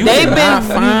 hey, you cannot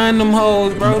find them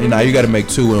hoes, bro. Now you got to make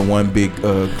 2 in one big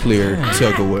clear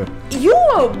Tupperware. You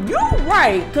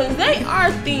right, cause they are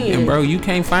thin. And bro, you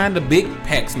can't find the big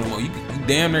packs no more. You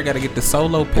damn near got to get the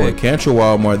solo pack. Boy, Cantra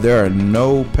Walmart, there are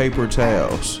no paper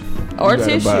towels. Or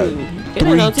tissue. It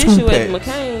ain't no tissue at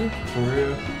McCain. For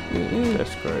real? Mm-mm.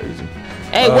 That's crazy.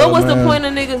 Hey, what was the point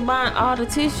of niggas buying all the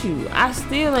tissue? I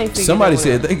still ain't figured Somebody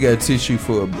said they got tissue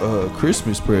for a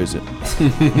Christmas present.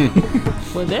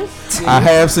 Well, that's I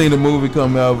have seen a movie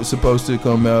come out. It's supposed to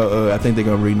come out. I think they're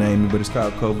gonna rename it, but it's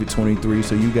called COVID-23.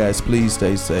 So you guys, please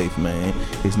stay safe, man.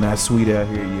 It's not sweet out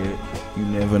here yet. You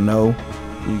never know.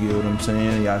 You get what I'm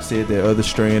saying? Y'all said that other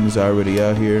strand is already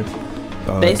out here.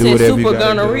 They said super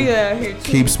gonorrhea out here too.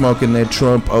 Keep smoking that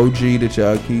Trump OG that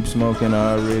y'all keep smoking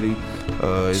already.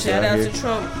 Shout out to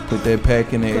Trump. Put that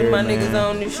pack in the air, my niggas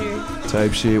on this year.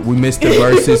 Type shit. We missed the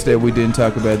verses that we didn't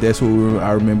talk about. That's what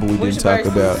I remember we didn't talk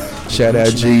about. Shout out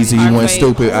Jeezy. You went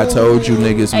stupid. I told you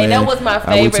niggas, man. That was my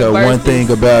favorite I would tell verses. one thing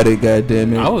about it,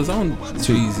 goddamn it. I was on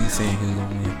Jeezy saying he was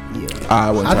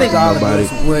gonna win. I think all of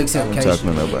us will except K.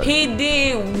 He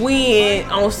did win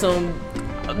on some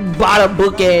bought a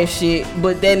book ass shit,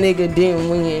 but that nigga didn't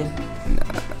win.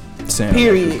 Sound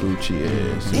period. Like Gucci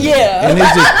ass. Yeah. And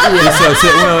it's just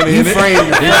you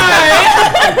framed it.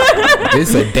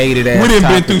 It's a dated ass. We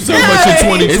done been through so much in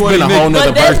 2020. It's been a whole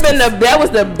nother that was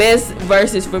the best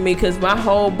verses for me because my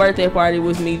whole birthday party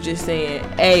was me just saying,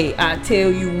 "Hey, I tell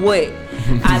you what."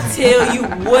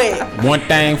 One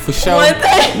thing for sure. One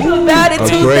thing about it,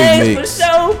 two things for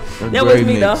sure. That was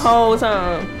me the whole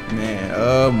time.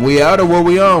 Man, we out of what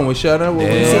we on? We shut up. You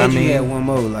had one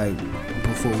more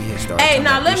before we had started. Hey,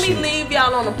 now let me leave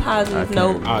y'all on a positive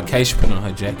note. Keisha put on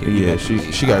her jacket. Yeah,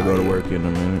 she gotta go to work in a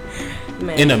minute.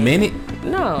 Man. In a minute?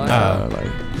 No.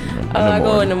 I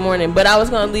go in the morning, but I was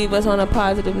gonna leave us on a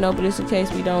positive note, but just in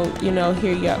case we don't,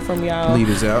 hear y'all from y'all. Lead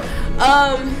us out.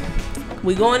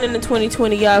 We going into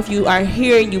 2020, y'all. If you are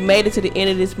here and you made it to the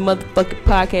end of this motherfucking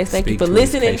podcast, thank you for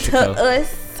listening to us.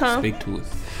 Speak to us.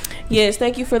 Yes,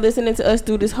 thank you for listening to us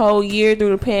through this whole year, through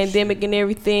the pandemic and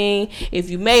everything. If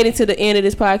you made it to the end of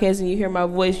this podcast and you hear my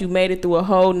voice, you made it through a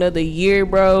whole nother year,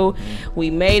 bro.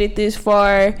 We made it this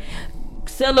far.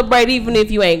 Celebrate even if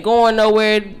you ain't going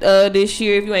nowhere this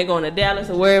year. If you ain't going to Dallas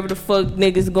or wherever the fuck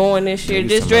niggas going this year,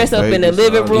 just dress up in the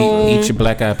living room. Eat your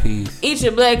black eyed peas.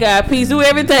 Do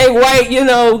everything white.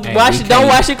 Don't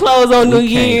wash your clothes on New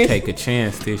Year's. Can't take a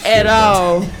chance this year at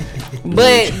all.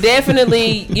 But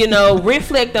definitely,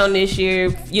 reflect on this year.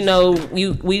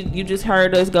 You just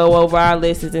heard us go over our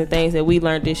lessons and things that we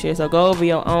learned this year. So go over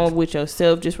your own with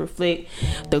yourself. Just reflect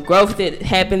the growth that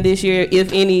happened this year,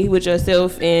 if any, with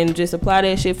yourself, and just apply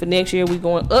that shit for next year. We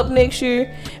going up next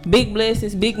year. Big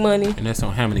blessings, big money. And that's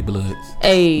on how many bloods?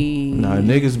 Hey. Nah,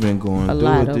 niggas been going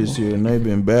through it this year, and they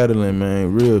been battling,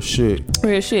 man. Real shit.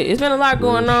 It's been a lot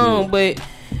going on, but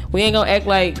we ain't gonna act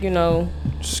like,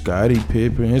 Scottie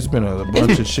Pippen. It's been a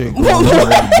bunch of shit going on.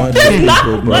 A bunch of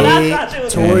people, bro.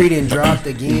 Tory done dropped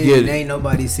again. And ain't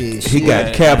nobody said shit. He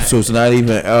got capsules, not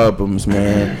even albums,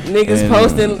 man. Niggas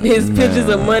posting his pictures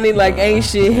of money like ain't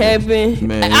shit happened.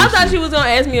 Man, I thought you was gonna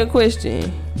ask me a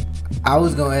question. I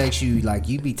was gonna ask you,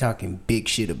 you be talking big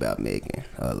shit about Megan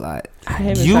a lot.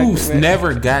 You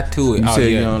never got to it. You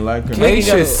said you don't like her.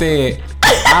 Keisha said,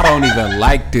 I don't even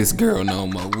like this girl no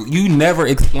more. You never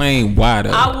explained why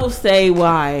though. I will say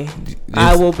why.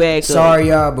 I will back up. Sorry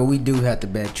y'all, but we do have to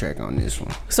backtrack on this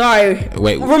one. Sorry.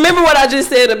 Wait. Remember what I just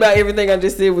said about everything I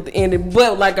just said with the ending.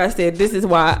 But like I said, this is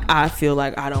why I feel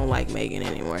like I don't like Megan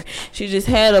anymore. She just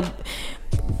had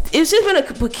it's just been a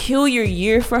peculiar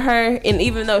year for her, and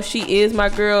even though she is my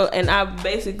girl, and I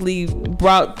basically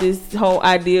brought this whole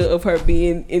idea of her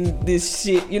being in this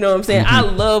shit, you know what I'm saying? I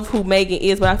love who Megan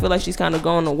is, but I feel like she's kind of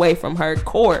gone away from her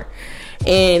core.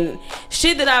 And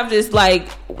shit that I've just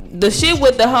the shit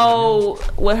with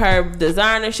with her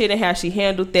designer shit and how she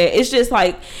handled that, it's just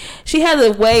she has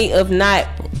a way of not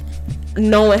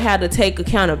knowing how to take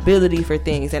accountability for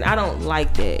things, and I don't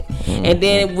like that. And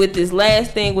then with this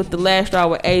last thing with the last straw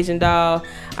with Asian Doll,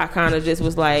 I kind of just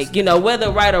was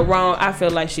whether right or wrong, I feel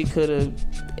like she could have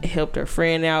helped her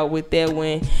friend out with that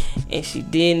one, and she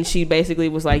didn't. She basically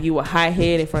was like, you a hot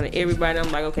head in front of everybody.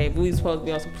 I'm like, okay, if we supposed to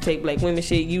be on some protect black women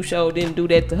shit, you sure didn't do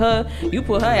that to her. You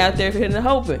put her out there hitting the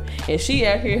hoping, and she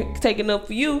out here taking up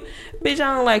for you. Bitch,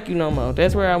 I don't like you no more.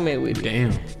 That's where I'm at with you.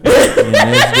 Damn.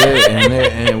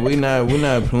 And we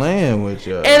not playing with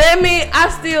y'all. And I mean, I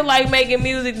still like making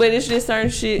music, but it's just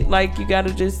certain shit you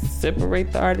gotta just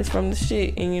separate the artist from the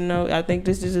shit. And I think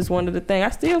this is just one of the things. I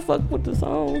still fuck with the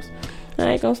songs. I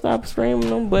ain't gonna stop screaming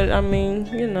them, but I mean,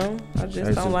 I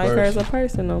just don't like her as a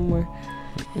person no more.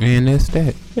 And that's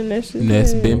that. And that's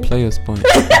been Players Point.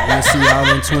 I'll see y'all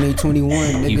in 2021,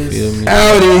 niggas. You feel me?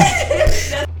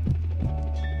 Howdy.